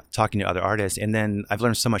by talking to other artists, and then I've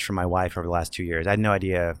learned so much from my wife over the last 2 years. I had no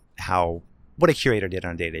idea what a curator did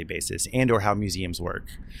on a day-to-day basis, and or how museums work.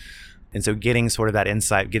 And so getting sort of that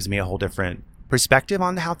insight gives me a whole different perspective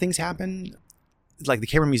on how things happen. Like the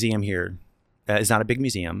Cameron Museum here is not a big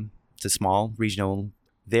museum. It's a small regional.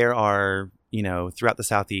 There are, throughout the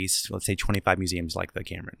Southeast, let's say 25 museums like the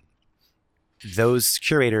Cameron. Those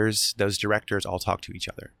curators, those directors all talk to each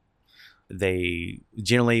other. They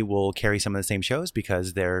generally will carry some of the same shows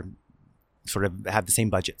because they're sort of have the same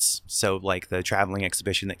budgets. So like the traveling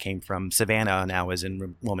exhibition that came from Savannah now is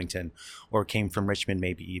in Wilmington, or came from Richmond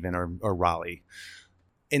maybe even, or Raleigh.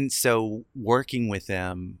 And so working with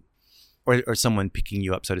them, or someone picking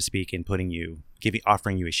you up, so to speak, and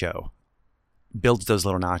offering you a show, builds those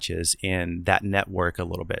little notches in that network a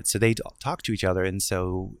little bit. So they talk to each other, and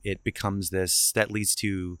so it becomes this that leads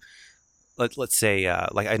to, let's say,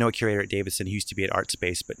 like I know a curator at Davidson who used to be at Art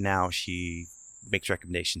Space, but now she makes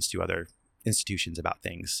recommendations to other institutions about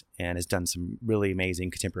things and has done some really amazing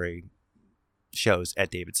contemporary shows at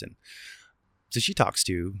Davidson. So she talks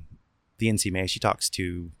to the NCMA, she talks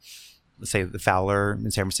to, let's say, the Fowler in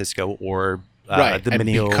San Francisco, or right. the And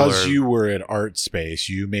Menil. Because you were at Art Space,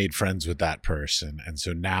 you made friends with that person. And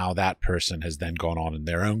so now that person has then gone on in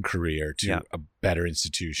their own career to a better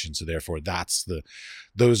institution. So therefore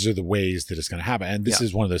those are the ways that it's going to happen. And this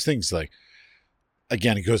is one of those things, like,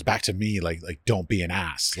 again, it goes back to me, like don't be an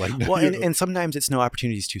ass. Like, well, and sometimes it's no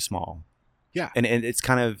opportunity is too small. Yeah. And it's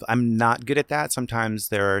kind of, I'm not good at that. Sometimes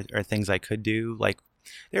there are things I could do. Like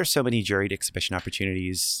there are so many juried exhibition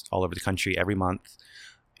opportunities all over the country every month.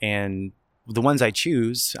 And the ones I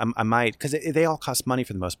choose, I might, because they all cost money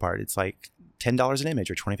for the most part. It's like $10 an image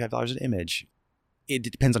or $25 an image. It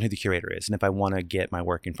depends on who the curator is and if I want to get my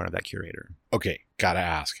work in front of that curator. Okay. Gotta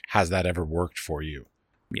ask, has that ever worked for you?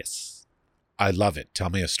 Yes. I love it.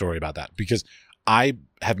 Tell me a story about that, because I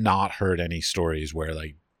have not heard any stories where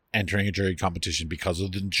like entering a jury competition because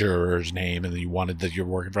of the juror's name and you wanted that you're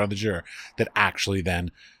working in front of the juror, that actually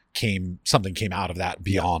then something came out of that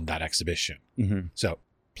beyond that exhibition. Mm-hmm. So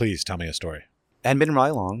please tell me a story. I hadn't been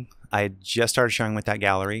really long. I had just started showing with that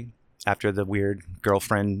gallery after the weird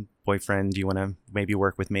girlfriend, boyfriend, do you want to maybe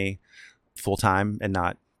work with me full time and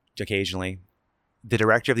not occasionally? The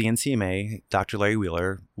director of the NCMA, Dr. Larry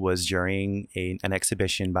Wheeler, was jurying an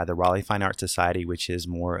exhibition by the Raleigh Fine Art Society, which is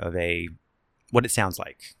more of what it sounds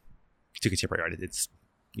like to contemporary art. It's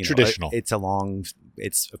traditional.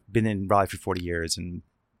 It's been in Raleigh for 40 years. And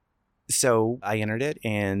so I entered it,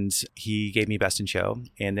 and he gave me best in show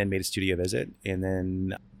and then made a studio visit. And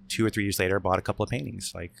then 2 or 3 years later, bought a couple of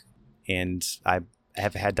paintings. And I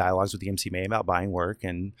have had dialogues with the NCMA about buying work,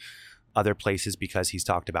 and other places, because he's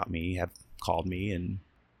talked about me, have called me. And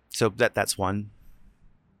so that's one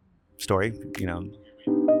story.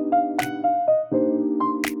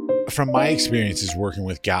 From my experiences working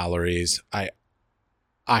with galleries, I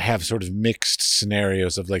have sort of mixed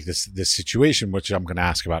scenarios of like this situation, which I'm going to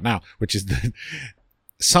ask about now, which is that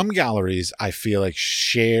some galleries I feel like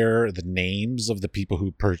share the names of the people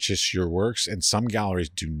who purchase your works, and some galleries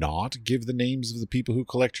do not give the names of the people who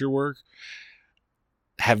collect your work.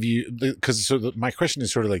 Have you, because my question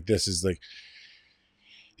is sort of like this, is like,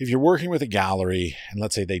 if you're working with a gallery and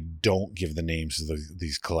let's say they don't give the names of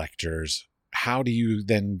these collectors, how do you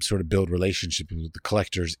then sort of build relationship with the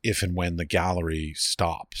collectors if and when the gallery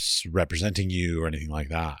stops representing you or anything like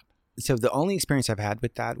that? So the only experience I've had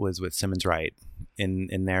with that was with Simmons Wright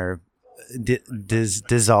in their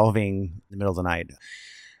dissolving in the middle of the night.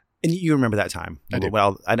 And you remember that time. I do.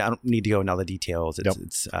 Well, I don't need to go into all the details.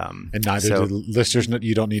 It's and neither do listeners.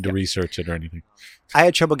 You don't need to research it or anything. I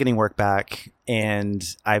had trouble getting work back, and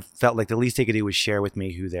I felt like the least they could do was share with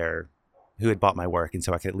me who had bought my work, and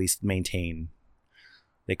so I could at least maintain.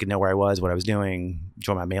 They could know where I was, what I was doing,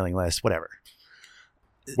 join my mailing list, whatever.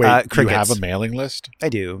 Wait, do you Crickets. have a mailing list? I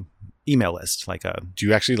do. Email list, Do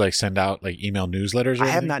you actually like send out like email newsletters? Or I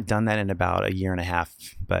have anything? not done that in about a year and a half,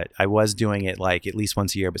 but I was doing it like at least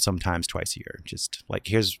once a year, but sometimes twice a year. Just like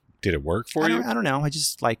Did it work for you? I don't know. I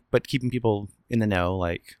just like, but keeping people in the know.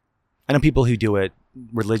 Like, I know people who do it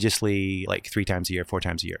religiously, like 3 times a year, 4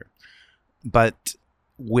 times a year. But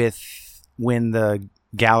when the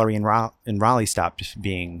gallery in Raleigh stopped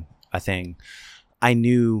being a thing, I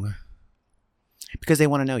knew, because they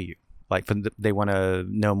want to know you. Like, they want to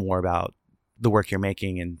know more about the work you're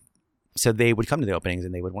making, and so they would come to the openings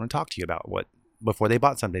and they would want to talk to you about what, before they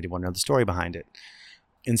bought something, they want to know the story behind it.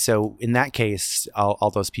 And so in that case,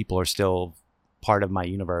 all those people are still part of my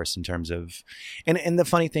universe in terms of, and the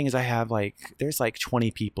funny thing is there's like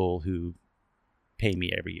 20 people who pay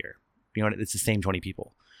me every year. You know, it's the same 20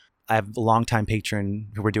 people. I have a longtime patron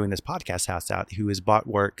who we're doing this podcast house out who has bought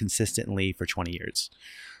work consistently for 20 years.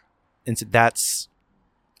 And so that's,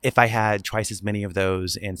 if I had twice as many of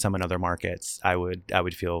those and some in other markets, I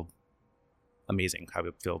would feel amazing. I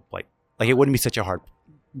would feel like it wouldn't be such a hard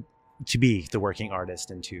to be the working artist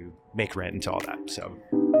and to make rent and to all that. So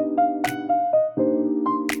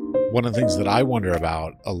one of the things that I wonder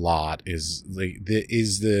about a lot is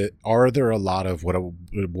are there a lot of what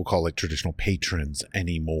we'll call like traditional patrons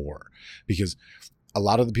anymore? Because a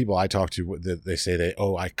lot of the people I talk to, they say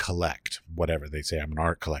I collect whatever. They say I'm an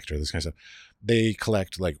art collector, this kind of stuff. They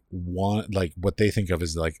collect like what they think of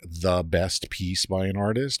as like the best piece by an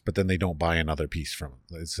artist, but then they don't buy another piece from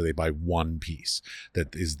them. So they buy one piece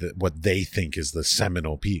that is what they think is the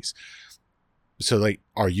seminal piece. So like,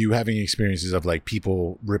 are you having experiences of like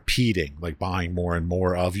people repeating, like buying more and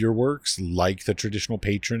more of your works, like the traditional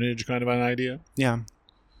patronage kind of an idea? Yeah.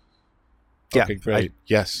 Okay, great.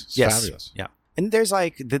 Yes. Fabulous. Yeah. And there's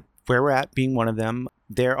like where we're at being one of them.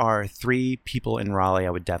 There are 3 people in Raleigh I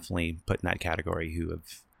would definitely put in that category who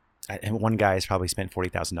have, and one guy has probably spent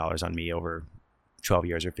 $40,000 on me over 12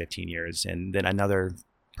 years or 15 years. And then another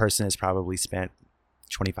person has probably spent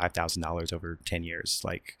 $25,000 over 10 years.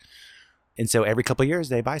 Like, and so every couple of years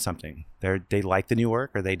they buy something. They like the new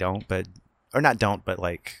work, or they don't, but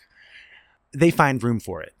like they find room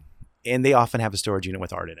for it. And they often have a storage unit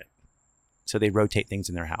with art in it. So they rotate things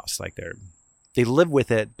in their house. Like they live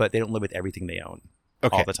with it, but they don't live with everything they own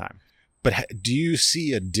all the time. But do you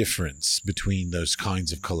see a difference between those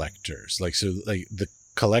kinds of collectors? Like, so like the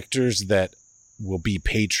collectors that will be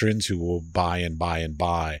patrons who will buy and buy and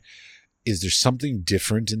buy, is there something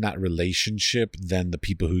different in that relationship than the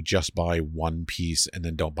people who just buy one piece and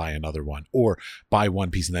then don't buy another one, or buy one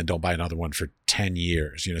piece and then don't buy another one for 10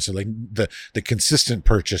 years? You know, so like the consistent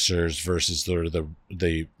purchasers versus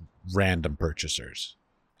the random purchasers.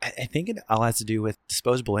 I think it all has to do with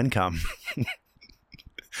disposable income.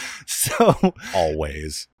 So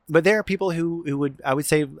always. But there are people who would, I would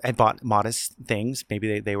say, had bought modest things. Maybe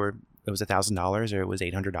it was $1,000 or it was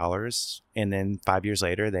 $800, and then 5 years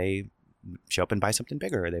later they show up and buy something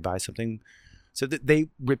bigger, or they buy something. So they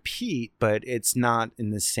repeat, but it's not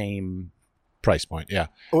in the same price point. Yeah.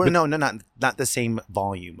 Or not the same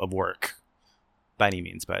volume of work by any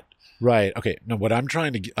means, but right. Okay. No, what I'm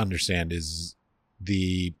trying to understand is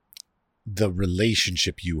the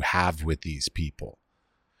relationship you have with these people.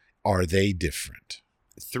 Are they different?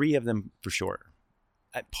 3 of them for sure.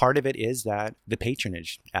 Part of it is that the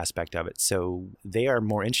patronage aspect of it. So they are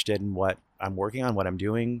more interested in what I'm working on, what I'm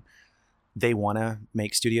doing. They want to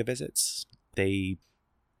make studio visits. They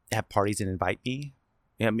have parties and invite me.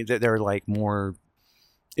 I mean, they're like more,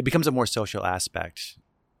 it becomes a more social aspect.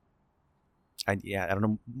 I don't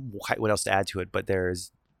know what else to add to it, but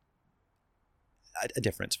there's a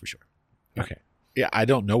difference for sure. Okay. Yeah, I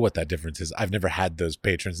don't know what that difference is. I've never had those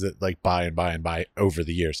patrons that like buy and buy and buy over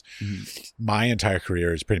the years. Mm-hmm. My entire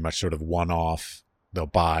career is pretty much sort of one-off. They'll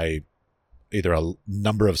buy either a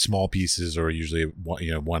number of small pieces or usually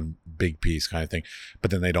one big piece kind of thing,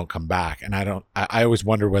 but then they don't come back. And I always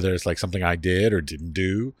wonder whether it's like something I did or didn't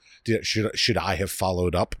do. Should I have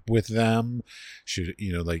followed up with them?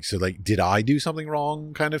 Did I do something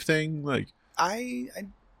wrong kind of thing? Like I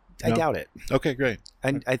doubt it. Okay, great.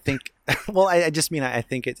 I think, well, I just mean, I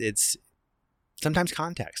think it's sometimes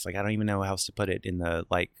context. Like, I don't even know how else to put it in the,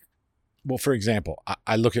 like. Well, for example,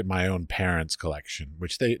 I look at my own parents' collection,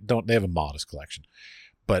 which they have a modest collection,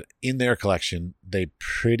 but in their collection, they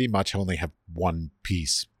pretty much only have one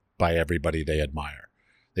piece by everybody they admire.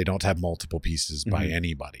 They don't have multiple pieces by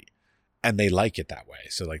anybody, and they like it that way.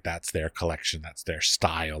 So like, that's their collection. That's their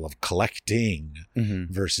style of collecting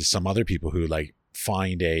versus some other people who like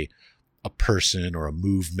find a a person or a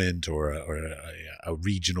movement or a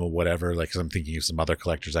regional whatever, like, 'cause I'm thinking of some other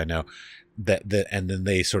collectors I know that and then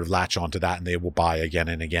they sort of latch onto that and they will buy again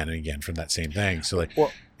and again and again from that same thing. So like,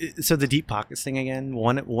 Well, so the deep pockets thing again,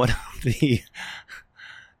 one of the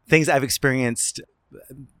things I've experienced,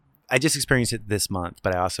 I just experienced it this month,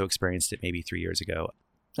 but I also experienced it maybe 3 years ago.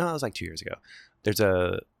 No, it was like 2 years ago. There's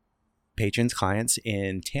a patrons, clients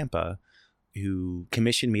in Tampa who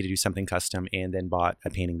commissioned me to do something custom and then bought a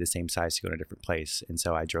painting the same size to go to a different place. And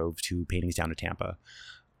so I drove 2 paintings down to Tampa.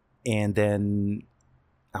 And then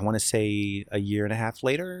I want to say a year and a half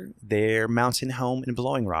later, their mountain home in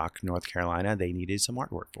Blowing Rock, North Carolina, they needed some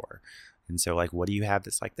artwork for. And so like, what do you have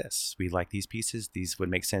that's like this? We like these pieces. These would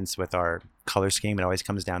make sense with our color scheme. It always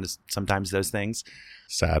comes down to sometimes those things.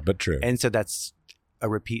 sad but true. And so that's a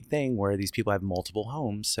repeat thing where these people have multiple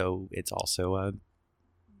homes. So it's also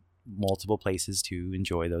multiple places to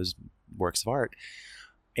enjoy those works of art.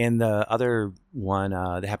 And the other one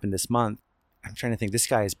that happened this month, I'm trying to think, this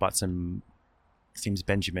guy has bought some, seems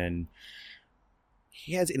Benjamin.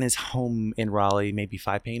 He has in his home in Raleigh maybe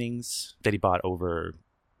 5 paintings that he bought over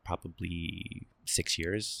probably 6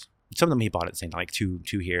 years. Some of them he bought at the same time, like two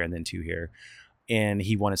here and then 2 here. And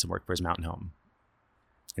he wanted some work for his mountain home.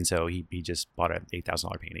 And so he just bought an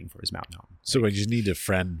 $8,000 painting for his mountain home. So you just need to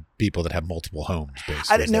friend people that have multiple homes,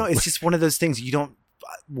 basically. I don't know. It's just one of those things we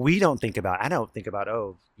don't think about. I don't think about,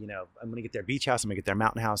 I'm going to get their beach house, I'm going to get their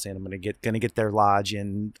mountain house, and I'm going to get their lodge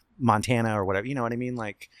in Montana or whatever. You know what I mean?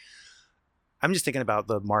 Like, I'm just thinking about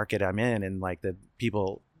the market I'm in and like the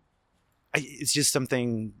people. It's just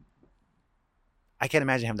something. I can't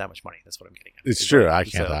imagine having that much money. That's what I'm getting at. It's true. I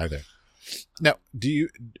can't either. Now, do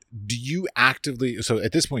you actively? So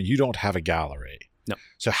at this point, you don't have a gallery. No.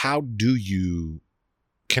 So how do you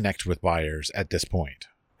connect with buyers at this point?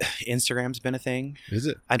 Instagram's been a thing. Is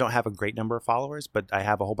it? I don't have a great number of followers, but I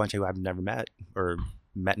have a whole bunch of who I've never met or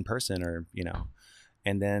met in person or,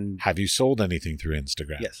 and then. Have you sold anything through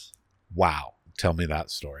Instagram? Yes. Wow. Tell me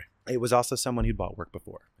that story. It was also someone who'd bought work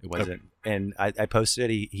before. It wasn't. Okay. And I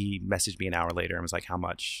posted it. He messaged me an hour later and was like, how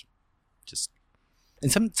much?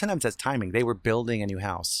 And sometimes that's timing. They were building a new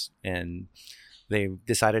house and they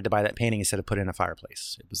decided to buy that painting instead of put it in a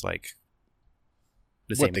fireplace. It was like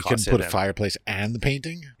the same. They couldn't put a fireplace and the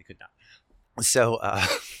painting? They could not. So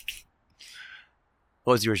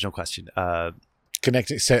what was the original question?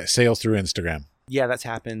 Connecting sales through Instagram. Yeah, that's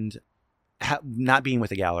happened. Not being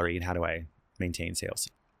with a gallery, and how do I maintain sales?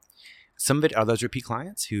 Some of it are those repeat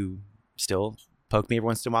clients who still poke me every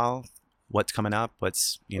once in a while. What's coming up?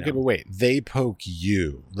 What's Okay, but wait, they poke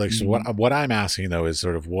you. Like, so what I'm asking though is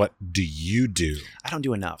sort of, what do you do? I don't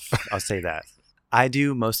do enough. I'll say that. I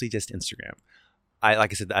do mostly just Instagram.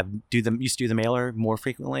 Like I said, used to do the mailer more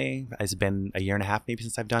frequently. It's been a year and a half maybe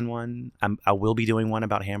since I've done one. I will be doing one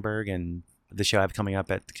about Hamburg and the show I have coming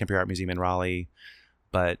up at the Contemporary Art Museum in Raleigh.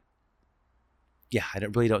 But yeah, I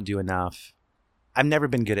really don't do enough. I've never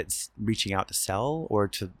been good at reaching out to sell or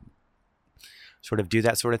to sort of do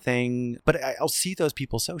that sort of thing. But I'll see those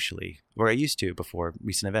people socially, or I used to before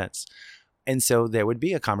recent events. And so there would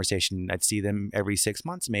be a conversation. I'd see them every 6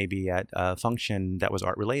 months, maybe at a function that was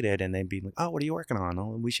art related. And they'd be like, oh, what are you working on?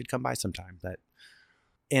 Oh, we should come by sometime.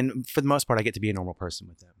 And for the most part, I get to be a normal person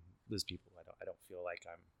with them. Those people, I don't feel like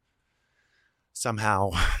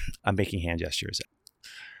I'm making hand gestures.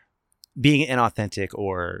 Being inauthentic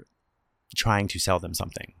or trying to sell them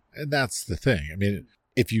something. And that's the thing. I mean,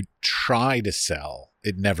 if you try to sell,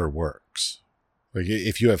 it never works. Like,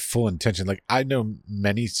 if you have full intention, like, I know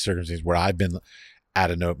many circumstances where I've been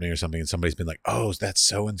at an opening or something and somebody's been like, oh, that's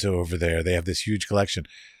so-and-so over there. They have this huge collection.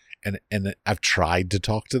 And I've tried to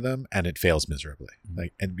talk to them and it fails miserably.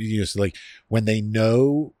 Like, and so like when they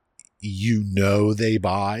know, they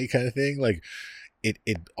buy kind of thing, like it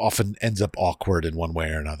often ends up awkward in one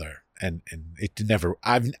way or another. And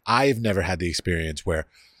I've never had the experience where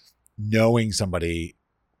knowing somebody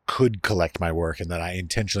could collect my work and that I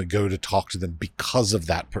intentionally go to talk to them because of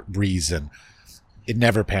that reason. It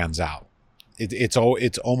never pans out. It's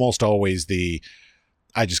almost always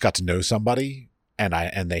I just got to know somebody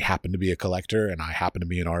and they happen to be a collector and I happen to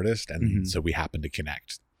be an artist. And so we happen to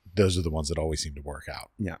connect. Those are the ones that always seem to work out.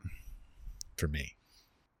 Yeah. For me.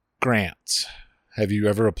 Grants. Have you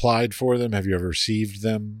ever applied for them? Have you ever received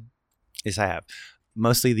them? Yes, I have.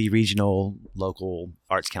 Mostly the regional, local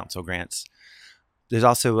Arts Council grants. There's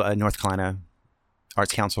also a North Carolina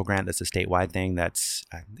Arts Council grant that's a statewide thing. I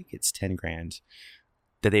think it's $10,000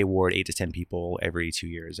 that they award 8 to 10 people every 2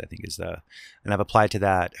 years, I think and I've applied to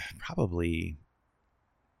that probably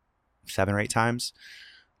 7 or 8 times.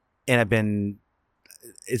 And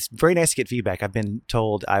it's very nice to get feedback. I've been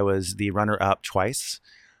told I was the runner-up twice,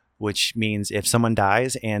 which means if someone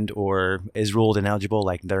dies and or is ruled ineligible,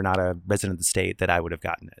 like they're not a resident of the state, that I would have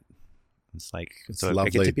gotten it. It's like, It's so I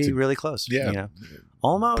lovely get to be to- really close. Yeah. You know,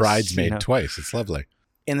 almost Bridesmaid you know. twice. It's lovely.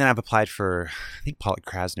 And then I've applied for, I think, Pollock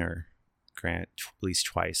Krasner grant at least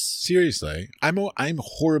twice. Seriously, I'm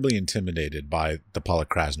horribly intimidated by the Pollock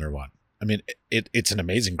Krasner one. I mean, it's an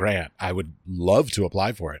amazing grant. I would love to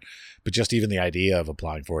apply for it, but just even the idea of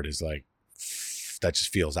applying for it is like, that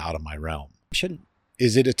just feels out of my realm. Shouldn't.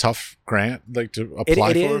 Is it a tough grant, like, to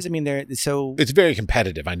apply It for? is. I mean, It's very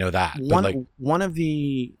competitive. I know that. But like, one of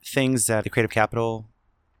the things that the Creative Capital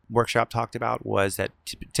workshop talked about was that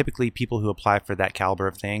typically people who apply for that caliber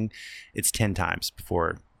of thing, it's 10 times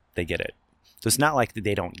before they get it. So it's not like that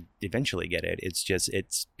they don't eventually get it. It's just,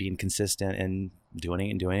 it's being consistent and doing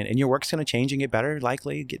it. And your work's going to change and get better,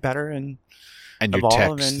 likely get better. And your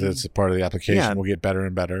evolve text and- that's a part of the application Yeah. will get better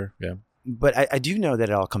and better. Yeah. But I do know that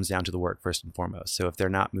it all comes down to the work first and foremost. So if they're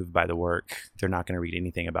not moved by the work, they're not going to read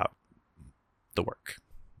anything about the work.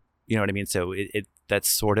 You know what I mean? So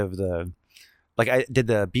that's sort of like I did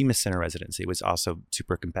the Bemis Center residency. It was also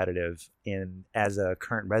super competitive. And as a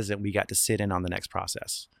current resident, we got to sit in on the next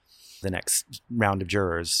process, the next round of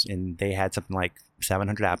jurors. And they had something like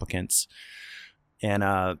 700 applicants. And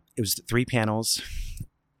it was 3 panels.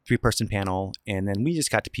 3-person panel, and then we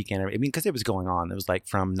just got to peek in. I mean, because it was going on. It was like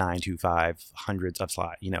from 9 to 5, hundreds of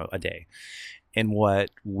slides, a day. And what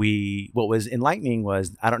was enlightening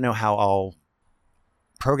was, I don't know how all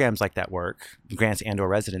programs like that work, grants and or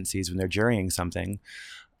residencies, when they're jurying something,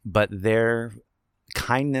 but their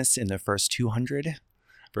kindness in the first 200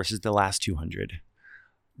 versus the last 200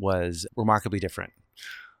 was remarkably different.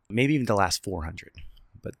 Maybe even the last 400.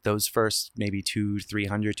 But those first maybe 200,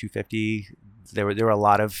 300, 250, there were a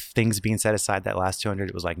lot of things being set aside. That last 200,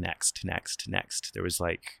 it was like next. There was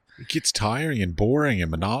like, It gets tiring and boring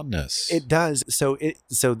and monotonous. it does. So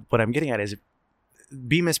what I'm getting at is,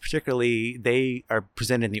 Bemis particularly, they are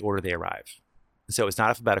presented in the order they arrive. So it's not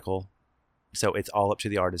alphabetical. So it's all up to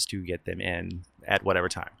the artist to get them in at whatever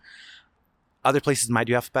time. Other places might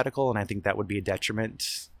do alphabetical, and I think that would be a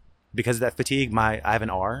detriment because of that fatigue. I have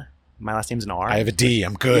an R. My last name's an R. I have a D.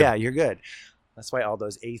 I'm good. Yeah, you're good. That's why all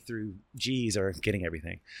those A through G's are getting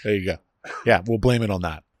everything. There you go. Yeah, we'll blame it on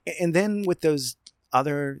that. And then with those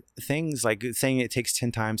other things, like saying it takes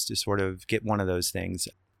 10 times to sort of get one of those things,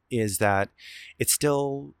 is that it's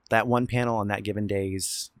still that one panel on that given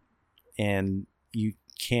days, and you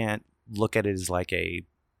can't look at it as like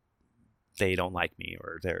they don't like me,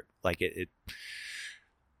 or they're like it.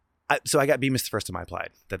 So I got Bemis the first time I applied.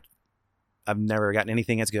 That I've never gotten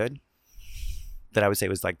anything as good that I would say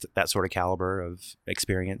was like that sort of caliber of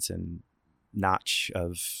experience and notch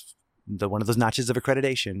of one of those notches of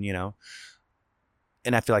accreditation,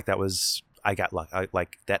 And I feel like I got luck.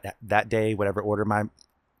 Like that day, whatever order my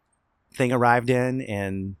thing arrived in,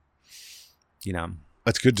 and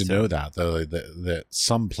That's good to know that, though, that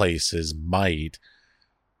some places might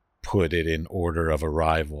put it in order of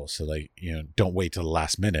arrival. So, like, don't wait till the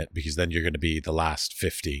last minute, because then you're going to be the last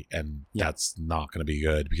 50, and that's not going to be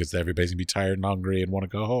good because everybody's going to be tired and hungry and want to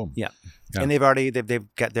go home. Yeah. And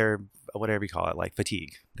they've got their, whatever you call it, like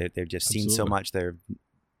fatigue. They've just seen so much.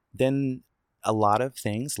 Then a lot of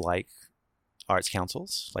things like arts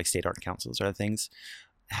councils, like state art councils or other things,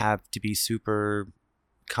 have to be super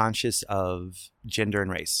conscious of gender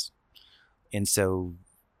and race. And so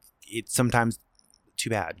it's sometimes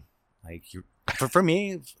too bad. Like for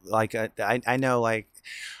me, like I know, like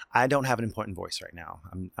I don't have an important voice right now.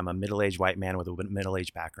 I'm a middle-aged white man with a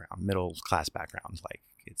middle-aged background, middle-class background. Like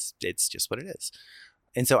it's just what it is.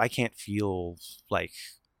 And so I can't feel like,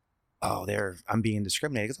 I'm being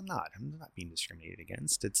discriminated, because I'm not being discriminated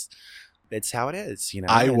against. It's how it is,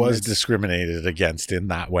 I was discriminated against in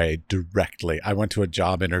that way directly. I went to a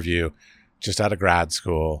job interview just out of grad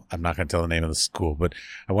school. I'm not going to tell the name of the school, but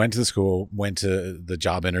I went to the school, went to the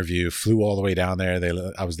job interview, flew all the way down there.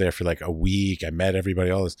 I was there for like a week. I met everybody,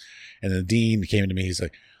 all this. And the dean came to me. He's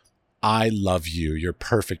like, I love you. You're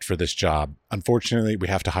perfect for this job. Unfortunately, we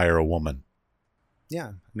have to hire a woman. Yeah.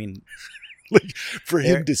 I mean, like, for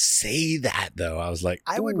him to say that, though, I was like,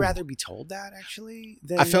 I would rather be told that, actually.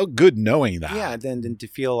 I felt good knowing that. Yeah. Than to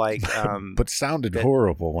feel like, but it sounded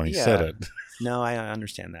horrible when he said it. No, I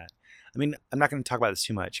understand that. I mean, I'm not going to talk about this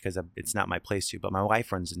too much because it's not my place to, but my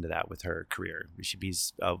wife runs into that with her career.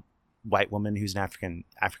 She's a white woman who's an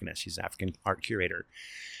Africanist. She's an African art curator.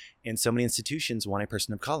 And so many institutions want a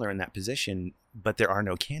person of color in that position, but there are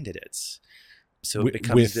no candidates. So it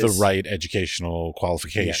becomes with the right educational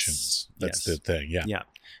qualifications. That's the thing. Yeah. Yeah.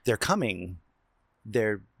 They're coming.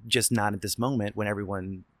 They're just not at this moment when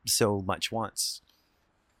everyone so much wants.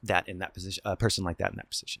 that in that position, a person like that in that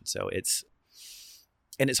position. So it's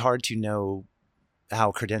hard to know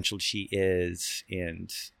how credentialed she is.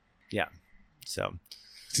 And yeah, so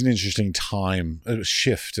it's an interesting time, a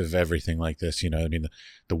shift of everything like this. I mean,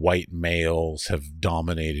 the white males have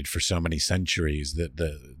dominated for so many centuries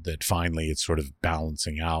that finally it's sort of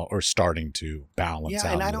balancing out or starting to balance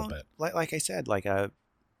out and a I little don't, bit. like I said,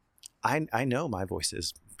 I know my voice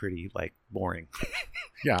is pretty like boring.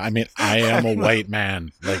 Yeah, I mean, I am a white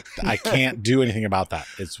man. Like, I can't do anything about that.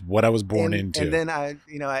 It's what I was born into. And then I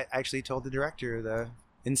actually told the director of the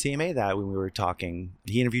NCMA that when we were talking.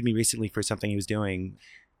 He interviewed me recently for something he was doing,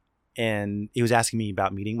 and he was asking me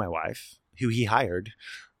about meeting my wife, who he hired.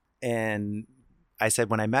 And I said,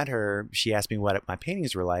 when I met her, she asked me what my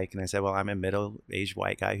paintings were like, and I said, well, I'm a middle-aged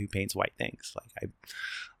white guy who paints white things. Like,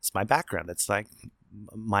 it's my background. That's like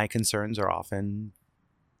my concerns are often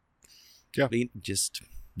just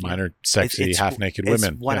mine are sexy, half-naked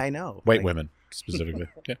women. What I know, white women specifically.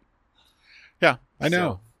 Yeah, I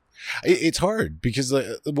know. It's hard because,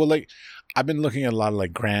 I've been looking at a lot of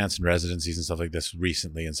like grants and residencies and stuff like this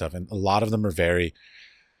recently and stuff, and a lot of them are very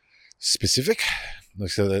specific.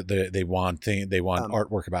 Like, so they want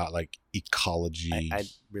artwork about like ecology. I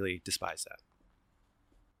really despise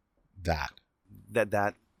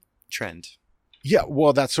that trend. Yeah,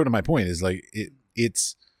 well, that's sort of my point. Is like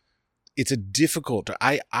it's a difficult.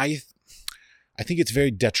 I think it's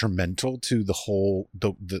very detrimental to the whole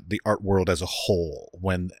the art world as a whole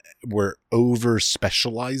when we're over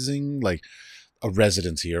specializing, like a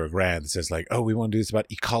residency or a grant that says like, oh, we want to do this about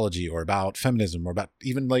ecology or about feminism or about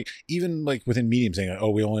even like within medium saying, oh,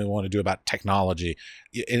 we only want to do about technology.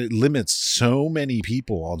 It limits so many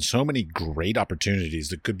people on so many great opportunities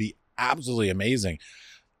that could be absolutely amazing.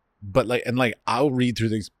 But I'll read through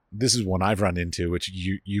things. This is one I've run into, which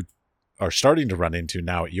you are starting to run into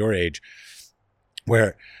now at your age,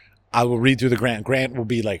 where I will read through the grant. Grant will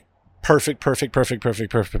be like perfect. I'll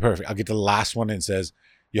get to the last one and it says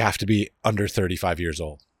you have to be under 35 years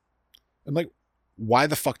old. I'm like, why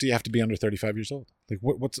the fuck do you have to be under 35 years old? Like,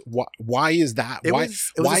 why is that? Why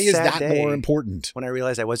is that more important? When I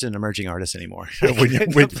realized I wasn't an emerging artist anymore. When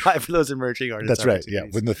you apply for those emerging artists. That's right. Yeah.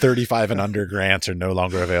 When the 35 and under grants are no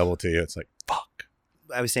longer available to you, it's like, fuck.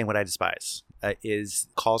 I was saying what I despise is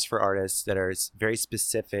calls for artists that are very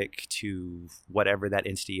specific to whatever that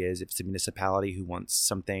entity is. If it's a municipality who wants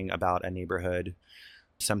something about a neighborhood,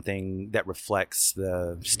 something that reflects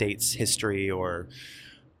the state's history, or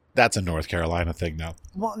that's a North Carolina thing now.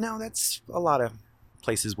 Well, no, that's a lot of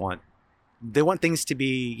places they want things to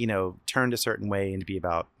be, turned a certain way and to be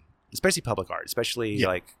about, especially public art,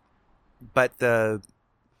 but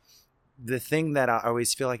the thing that I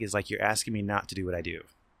always feel like is like, you're asking me not to do what I do.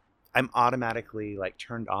 I'm automatically like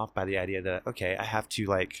turned off by the idea that, okay, I have to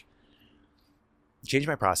like change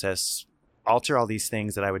my process, alter all these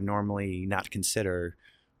things that I would normally not consider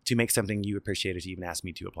to make something you appreciated to even ask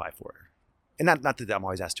me to apply for. And not that I'm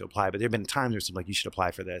always asked to apply, but there have been times where it's like, you should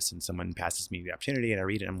apply for this, and someone passes me the opportunity and I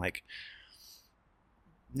read it and I'm like,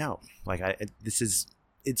 no, like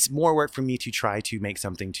it's more work for me to try to make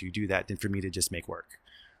something to do that than for me to just make work.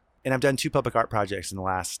 And I've done 2 public art projects in the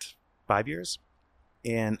last 5 years,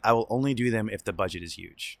 and I will only do them if the budget is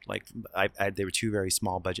huge. Like they were 2 very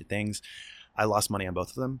small budget things. I lost money on both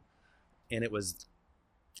of them, and it was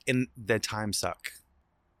in the time suck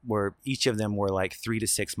where each of them were like 3 to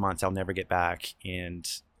 6 months I'll never get back, and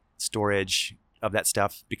storage of that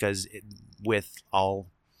stuff, because with all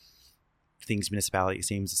things municipality, it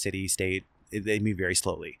seems, the city, state, they move very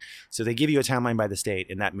slowly. So they give you a timeline by the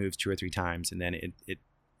state, and that moves 2 or 3 times, and then it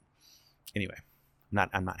anyway,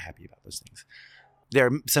 I'm not happy about those things. There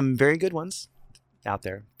are some very good ones out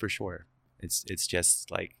there for sure. It's just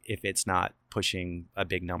like, if it's not pushing a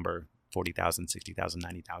big number, 40,000, 60,000,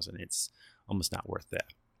 90,000, it's almost not worth it.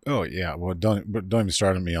 Oh yeah. Well, don't even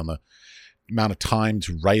start on me on the amount of time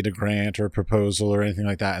to write a grant or a proposal or anything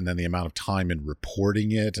like that. And then the amount of time in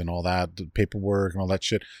reporting it and all that, the paperwork and all that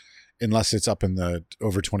shit. Unless it's up in the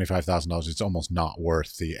over $25,000, it's almost not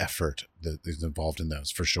worth the effort that is involved in those,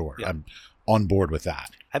 for sure. Yeah. I'm on board with that.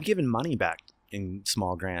 I've given money back in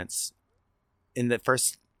small grants. In the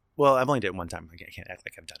first, well, I've only did it one time. I can't act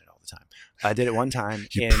like I've done it all the time. I did it one time,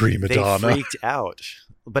 and prima donna. They freaked out.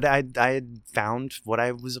 But I had found what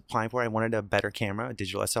I was applying for. I wanted a better camera, a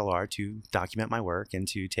digital SLR, to document my work and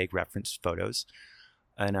to take reference photos.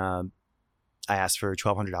 And I asked for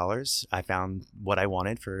 $1,200. I found what I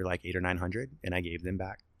wanted for like $800 or $900, and I gave them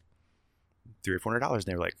back $300 or $400, and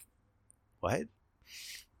they were like, "What?"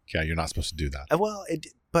 Yeah, you're not supposed to do that.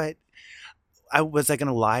 But was I going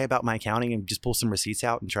to lie about my accounting and just pull some receipts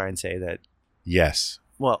out and try and say that? Yes.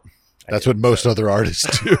 Well, That's what most other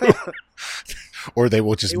artists do. Or they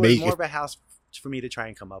will just it make was more of a house for me to try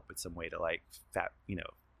and come up with some way to like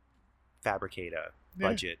fabricate a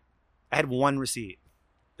budget. I had one receipt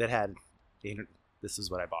that had this is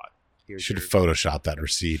what I bought. Here's should have photoshopped that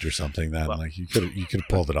receipt or something then. Well, like you could have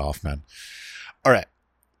pulled it off, man. All right.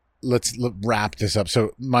 Let's wrap this up.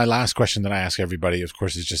 So my last question that I ask everybody, of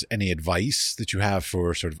course, is just any advice that you have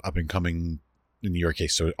for sort of up and coming, in your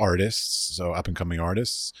case, so artists, so up and coming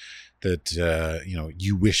artists that,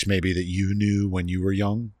 you wish maybe that you knew when you were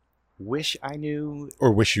young. Wish I knew.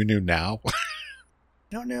 Or wish you knew now. I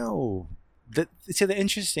don't know. The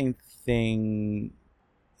interesting thing,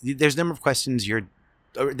 there's a number of questions your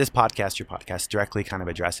podcast directly kind of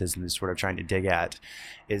addresses and is sort of trying to dig at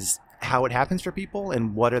is how it happens for people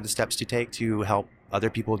and what are the steps to take to help other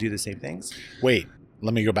people do the same things. Wait,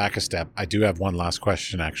 let me go back a step. I do have one last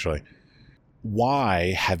question, actually.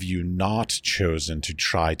 Why have you not chosen to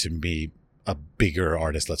try to be a bigger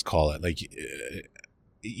artist, let's call it? Like,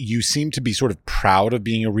 you seem to be sort of proud of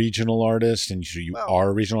being a regional artist, and you are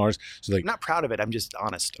a regional artist. So, like, I'm not proud of it. I'm just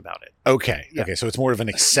honest about it. Okay. Yeah. Okay. So it's more of an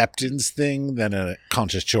acceptance thing than a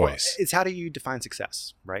conscious choice. Well, it's how do you define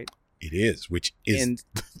success, right? It is, which is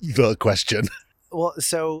the question. Well,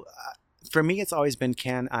 so for me, it's always been,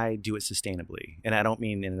 can I do it sustainably? And I don't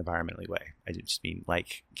mean in an environmentally way. I just mean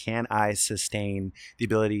like, can I sustain the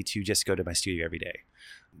ability to just go to my studio every day?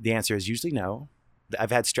 The answer is usually no. I've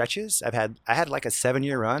had stretches. I had like a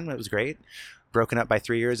 7-year run. It was great. Broken up by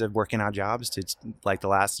 3 years of working odd jobs to like the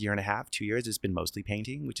last year and a half, 2 years, it's been mostly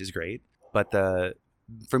painting, which is great. But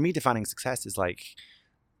for me, defining success is like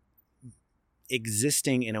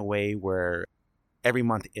existing in a way where every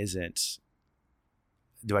month isn't,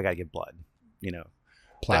 do I got to give blood,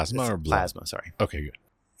 Plasma or blood? Plasma, sorry. Okay, good.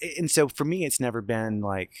 And so for me, it's never been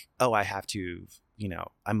like, oh, I have to,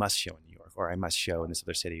 I must show in New York, or I must show in this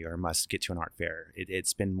other city, or I must get to an art fair.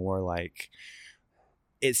 It's been more like,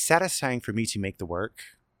 it's satisfying for me to make the work,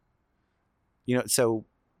 so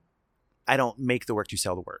I don't make the work to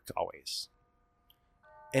sell the work always.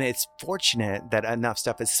 And it's fortunate that enough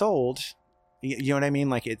stuff is sold. You know what I mean?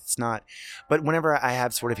 Like it's not, but whenever I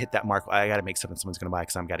have sort of hit that mark, I got to make something someone's going to buy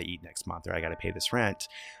because I've got to eat next month, or I got to pay this rent.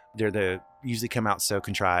 They're usually come out so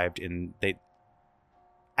contrived, and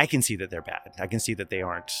I can see that they're bad. I can see that they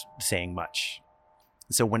aren't saying much.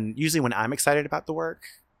 So usually when I'm excited about the work,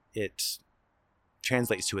 it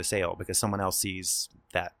translates to a sale because someone else sees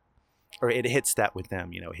that, or it hits that with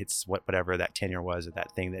them, hits whatever that tenure was, or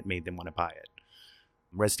that thing that made them want to buy it,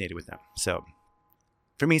 resonated with them. So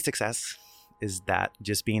for me, success is that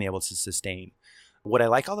just being able to sustain. Would I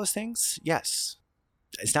like all those things? Yes.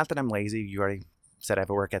 It's not that I'm lazy. You already said I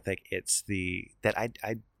have a work ethic. It's that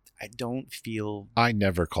I don't feel. I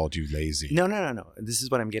never called you lazy. No. This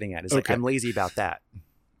is what I'm getting at. Is like I'm lazy about that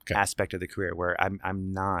aspect of the career where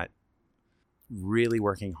I'm not really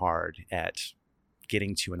working hard at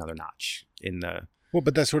getting to another notch in the. Well,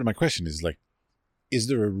 but that's sort of my question is like, is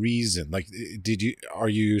there a reason? Like, did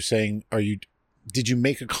you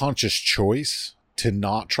make a conscious choice to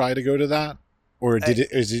not try to go to that? Or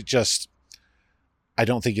is it just, I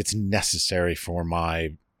don't think it's necessary for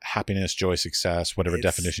my happiness, joy, success, whatever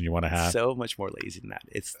definition you want to have? So much more lazy than that.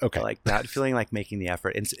 It's like not feeling like making the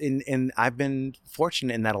effort. And I've been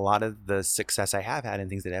fortunate in that a lot of the success I have had and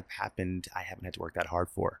things that have happened, I haven't had to work that hard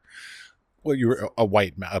for. Well, you're a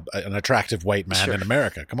white man, an attractive white man in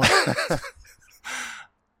America. Come on.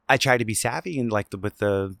 I try to be savvy, and like with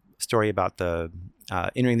the story about the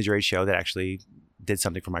entering the jury show that actually did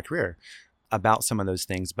something for my career about some of those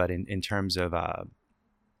things. But in terms of, I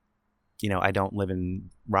don't live in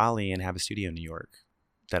Raleigh and have a studio in New York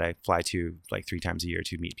that I fly to like 3 times a year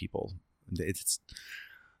to meet people. You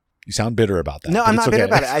sound bitter about that. No, I'm not bitter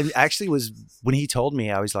about it. I actually was, when he told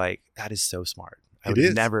me, I was like, that is so smart. I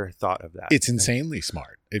would never thought of that. It's insanely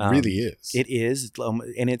smart. It really is. It is.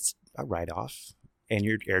 And it's a write-off. And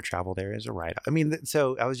your air travel there is a write-off. I mean,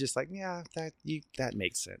 so I was just like, yeah, that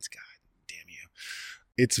makes sense. God damn you.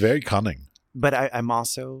 It's very cunning. But I'm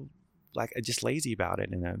also like just lazy about it.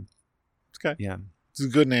 And okay. Yeah. It's as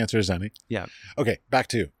good an answer as any. Yeah. Okay, back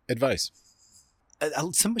to advice.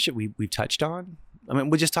 Some of it we've touched on. I mean,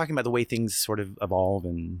 we're just talking about the way things sort of evolve,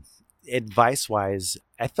 and advice-wise,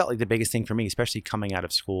 I felt like the biggest thing for me, especially coming out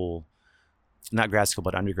of school, not grad school,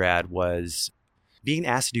 but undergrad, was being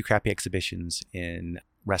asked to do crappy exhibitions in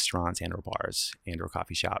restaurants and or bars and or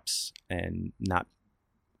coffee shops, and not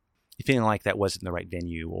feeling like that wasn't the right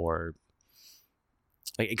venue, or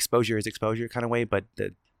like exposure is exposure kind of way, but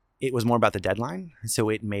it was more about the deadline. So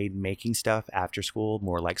it made making stuff after school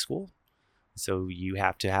more like school. So you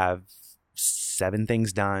have to have 7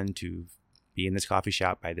 things done to be in this coffee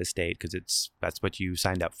shop by this date because that's what you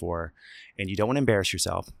signed up for, and you don't want to embarrass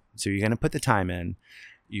yourself. So you're going to put the time in.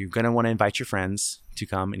 You're going to want to invite your friends to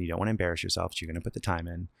come, and you don't want to embarrass yourself. So you're going to put the time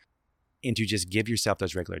in, and to just give yourself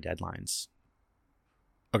those regular deadlines.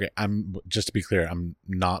 Okay, just to be clear, I'm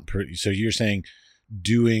not. So you're saying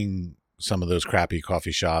doing some of those crappy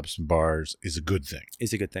coffee shops and bars is a good thing?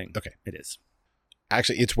 Is a good thing. Okay, it is.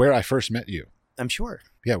 Actually, it's where I first met you. I'm sure.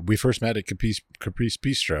 Yeah, we first met at Caprice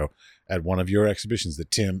Bistro at one of your exhibitions.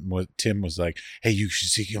 That Tim was like, "Hey, you should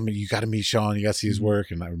see. I mean, you got to meet Shaun. You got to see his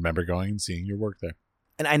work." And I remember going and seeing your work there.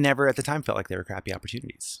 And I never at the time felt like they were crappy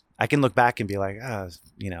opportunities. I can look back and be like,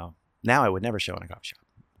 now I would never show in a coffee shop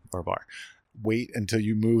or a bar. Wait until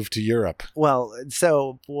you move to Europe. Well,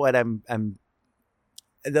 so what I'm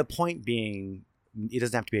the point being, it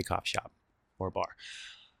doesn't have to be a coffee shop or a bar.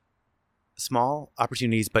 Small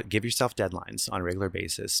opportunities, but give yourself deadlines on a regular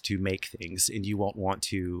basis to make things, and you won't want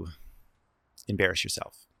to embarrass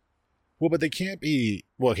yourself. Well, but they can't be.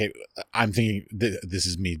 Well, okay. I'm thinking this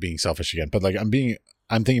is me being selfish again, but like I'm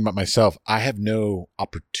thinking about myself. I have no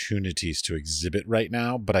opportunities to exhibit right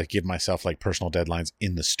now, but I give myself like personal deadlines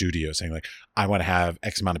in the studio, saying like I want to have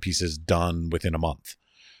X amount of pieces done within a month,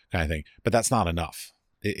 kind of thing. But that's not enough.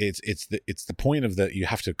 It's the point of that you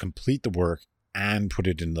have to complete the work and put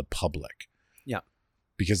it in the public. Yeah.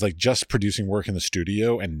 Because like just producing work in the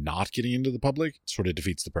studio and not getting into the public sort of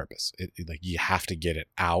defeats the purpose. Like you have to get it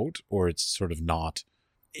out, or it's sort of not.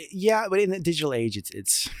 Yeah, but in the digital age,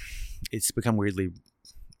 it's become weirdly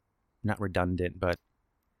not redundant, but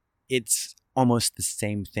it's almost the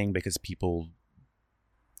same thing because people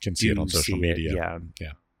can see it on social media.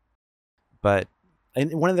 Yeah. But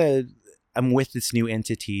I'm with this new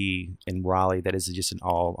entity in Raleigh that is just an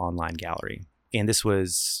all online gallery, and this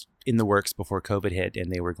was in the works before COVID hit,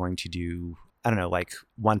 and they were going to do, I don't know, like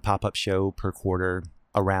one pop-up show per quarter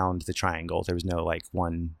around the triangle. There was no like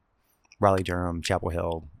one Raleigh, Durham, Chapel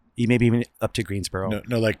Hill, maybe even up to Greensboro.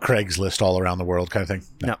 No like Craigslist all around the world kind of thing.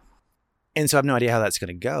 No. And so I have no idea how that's going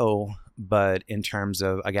to go. But in terms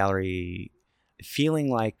of a gallery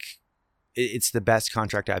feeling like it's the best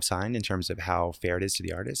contract I've signed in terms of how fair it is to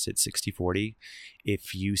the artist, it's 60-40.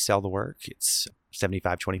 If you sell the work, it's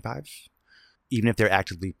 75-25, even if they're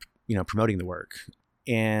actively promoting the work.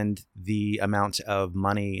 And the amount of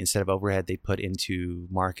money instead of overhead they put into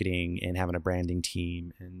marketing and having a branding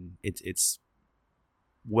team, and it's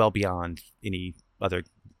well beyond any other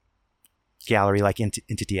gallery like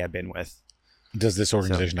entity I've been with. Does this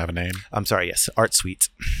organization have a name? I'm sorry, yes, Art Suite.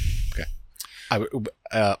 Okay.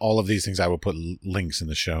 All of these things I will put links in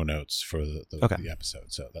the show notes for the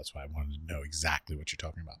episode, so that's why I wanted to know exactly what you're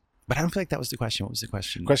talking about. But I don't feel like that was the question. What was the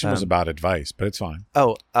question? The question was about advice, but it's fine.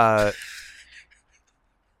 Oh, I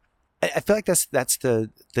feel like that's the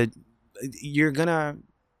you're gonna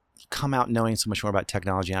come out knowing so much more about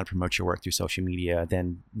technology and how to promote your work through social media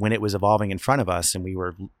than when it was evolving in front of us and we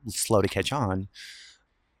were slow to catch on.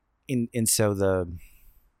 And so the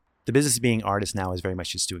business of being artist now is very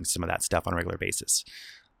much just doing some of that stuff on a regular basis.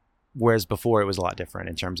 Whereas before it was a lot different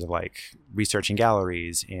in terms of like researching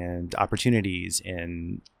galleries and opportunities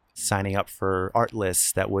and signing up for art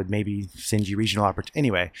lists that would maybe send you regional opportunities.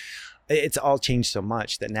 Anyway, it's all changed so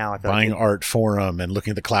much that now I feel buying art forum and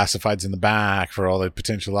looking at the classifieds in the back for all the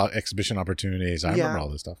potential exhibition opportunities. I remember all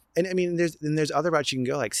this stuff. And I mean, there's other routes you can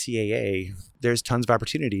go, like CAA. There's tons of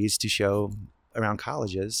opportunities to show around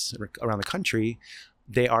colleges around the country.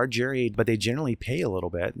 They are juried, but they generally pay a little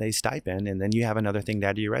bit. They stipend, and then you have another thing to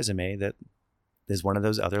add to your resume that is one of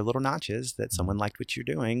those other little notches that someone liked what you're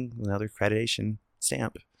doing, another accreditation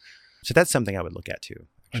stamp. So that's something I would look at too.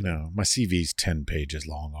 Actually. I know. My CV's 10 pages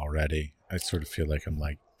long already. I sort of feel like I'm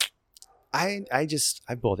like... I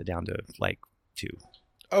boiled it down to like 2.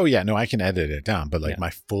 Oh, yeah. No, I can edit it down, but like my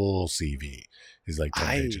full CV is like 10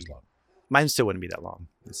 pages long. Mine still wouldn't be that long.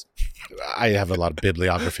 I have a lot of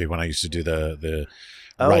bibliography when I used to do the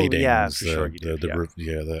writings, yeah, for sure you did,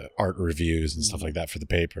 the art reviews and stuff like that for the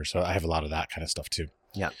paper. So I have a lot of that kind of stuff too.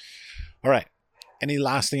 Yeah. All right.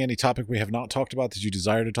 Any topic we have not talked about that you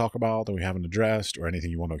desire to talk about that we haven't addressed, or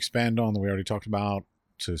anything you want to expand on that we already talked about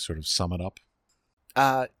to sort of sum it up?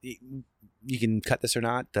 You can cut this or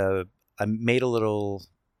not. I made a little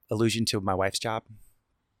allusion to my wife's job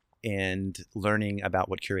and learning about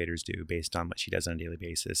what curators do based on what she does on a daily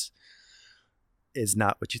basis is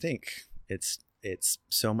not what you think. It's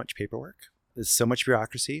so much paperwork. There's so much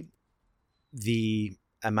bureaucracy. The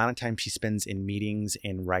amount of time she spends in meetings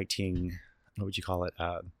and writing, what would you call it?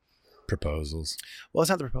 Proposals. Well, it's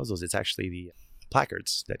not the proposals. It's actually the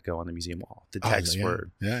placards that go on the museum wall. The text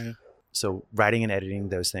word. Yeah. So writing and editing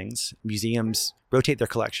those things. Museums rotate their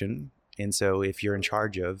collection. And so if you're in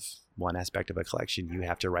charge of one aspect of a collection, you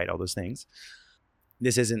have to write all those things.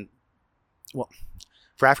 This isn't, well,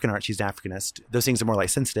 for African art, she's an Africanist. Those things are more like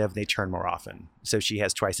sensitive. They turn more often. So she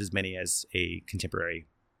has twice as many as a contemporary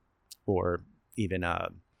or even a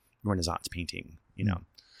Renaissance painting, you know.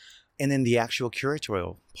 And then the actual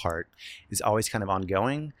curatorial part is always kind of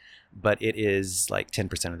ongoing, but it is like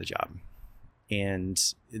 10% of the job. And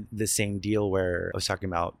the same deal where I was talking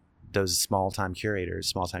about those small-time curators,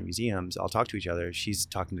 small-time museums, all talk to each other. She's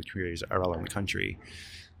talking to curators all around the country.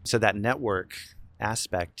 So that network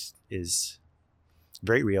aspect is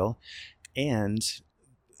very real. And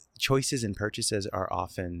choices and purchases are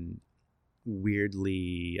often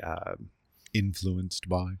weirdly influenced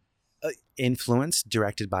by? Influenced,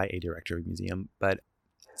 directed by a director of a museum, but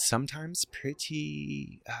sometimes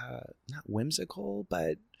pretty, not whimsical,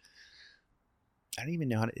 but I don't even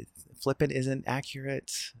know how to, flippant isn't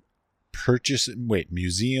accurate.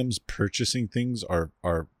 Museums purchasing things are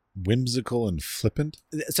whimsical and flippant?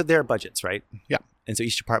 So there are budgets, right? Yeah. And so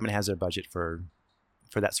each department has their budget for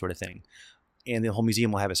that sort of thing. And the whole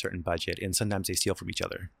museum will have a certain budget, and sometimes they steal from each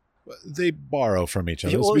other. They borrow from each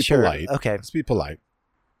other. Well, Let's be polite. Okay. Let's be polite.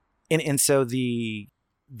 And so the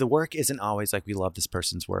work isn't always like we love this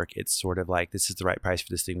person's work. It's sort of like this is the right price for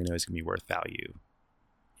this thing. We know it's going to be worth value,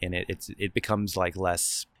 and it becomes like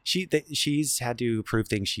less. She's had to prove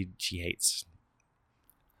things she hates.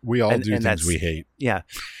 We all do things we hate. Yeah,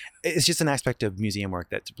 it's just an aspect of museum work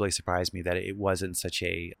that really surprised me that it wasn't such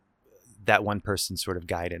that one person's sort of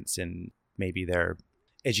guidance and maybe their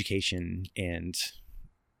education, and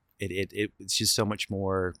it's just so much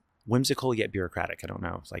more whimsical yet bureaucratic. I don't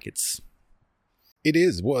know. Like it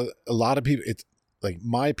is. Well, a lot of people, it's like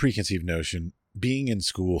my preconceived notion being in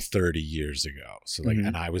school 30 years ago. So like,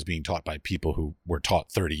 and I was being taught by people who were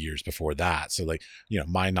taught 30 years before that. So like, you know,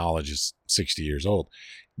 my knowledge is 60 years old.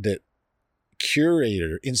 That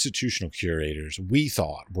institutional curators, we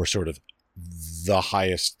thought were sort of the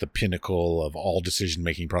highest, the pinnacle of all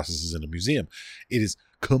decision-making processes in a museum. It is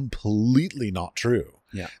completely not true.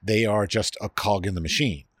 Yeah. They are just a cog in the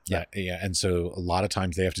machine. Yeah. And so a lot of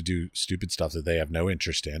times they have to do stupid stuff that they have no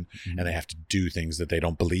interest in, and they have to do things that they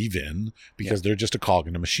don't believe in because they're just a cog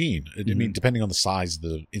in a machine. I mean, depending on the size of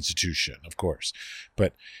the institution, of course,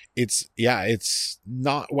 but it's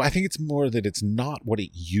not, I think it's more that it's not what it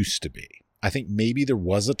used to be. I think maybe there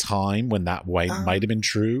was a time when that might have been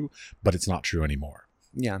true, but it's not true anymore.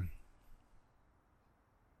 Yeah.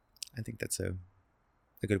 I think that's a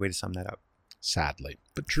good way to sum that up. Sadly,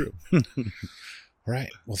 but true. All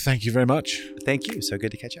right. Well, thank you very much. Thank you. So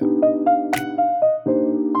good to catch up.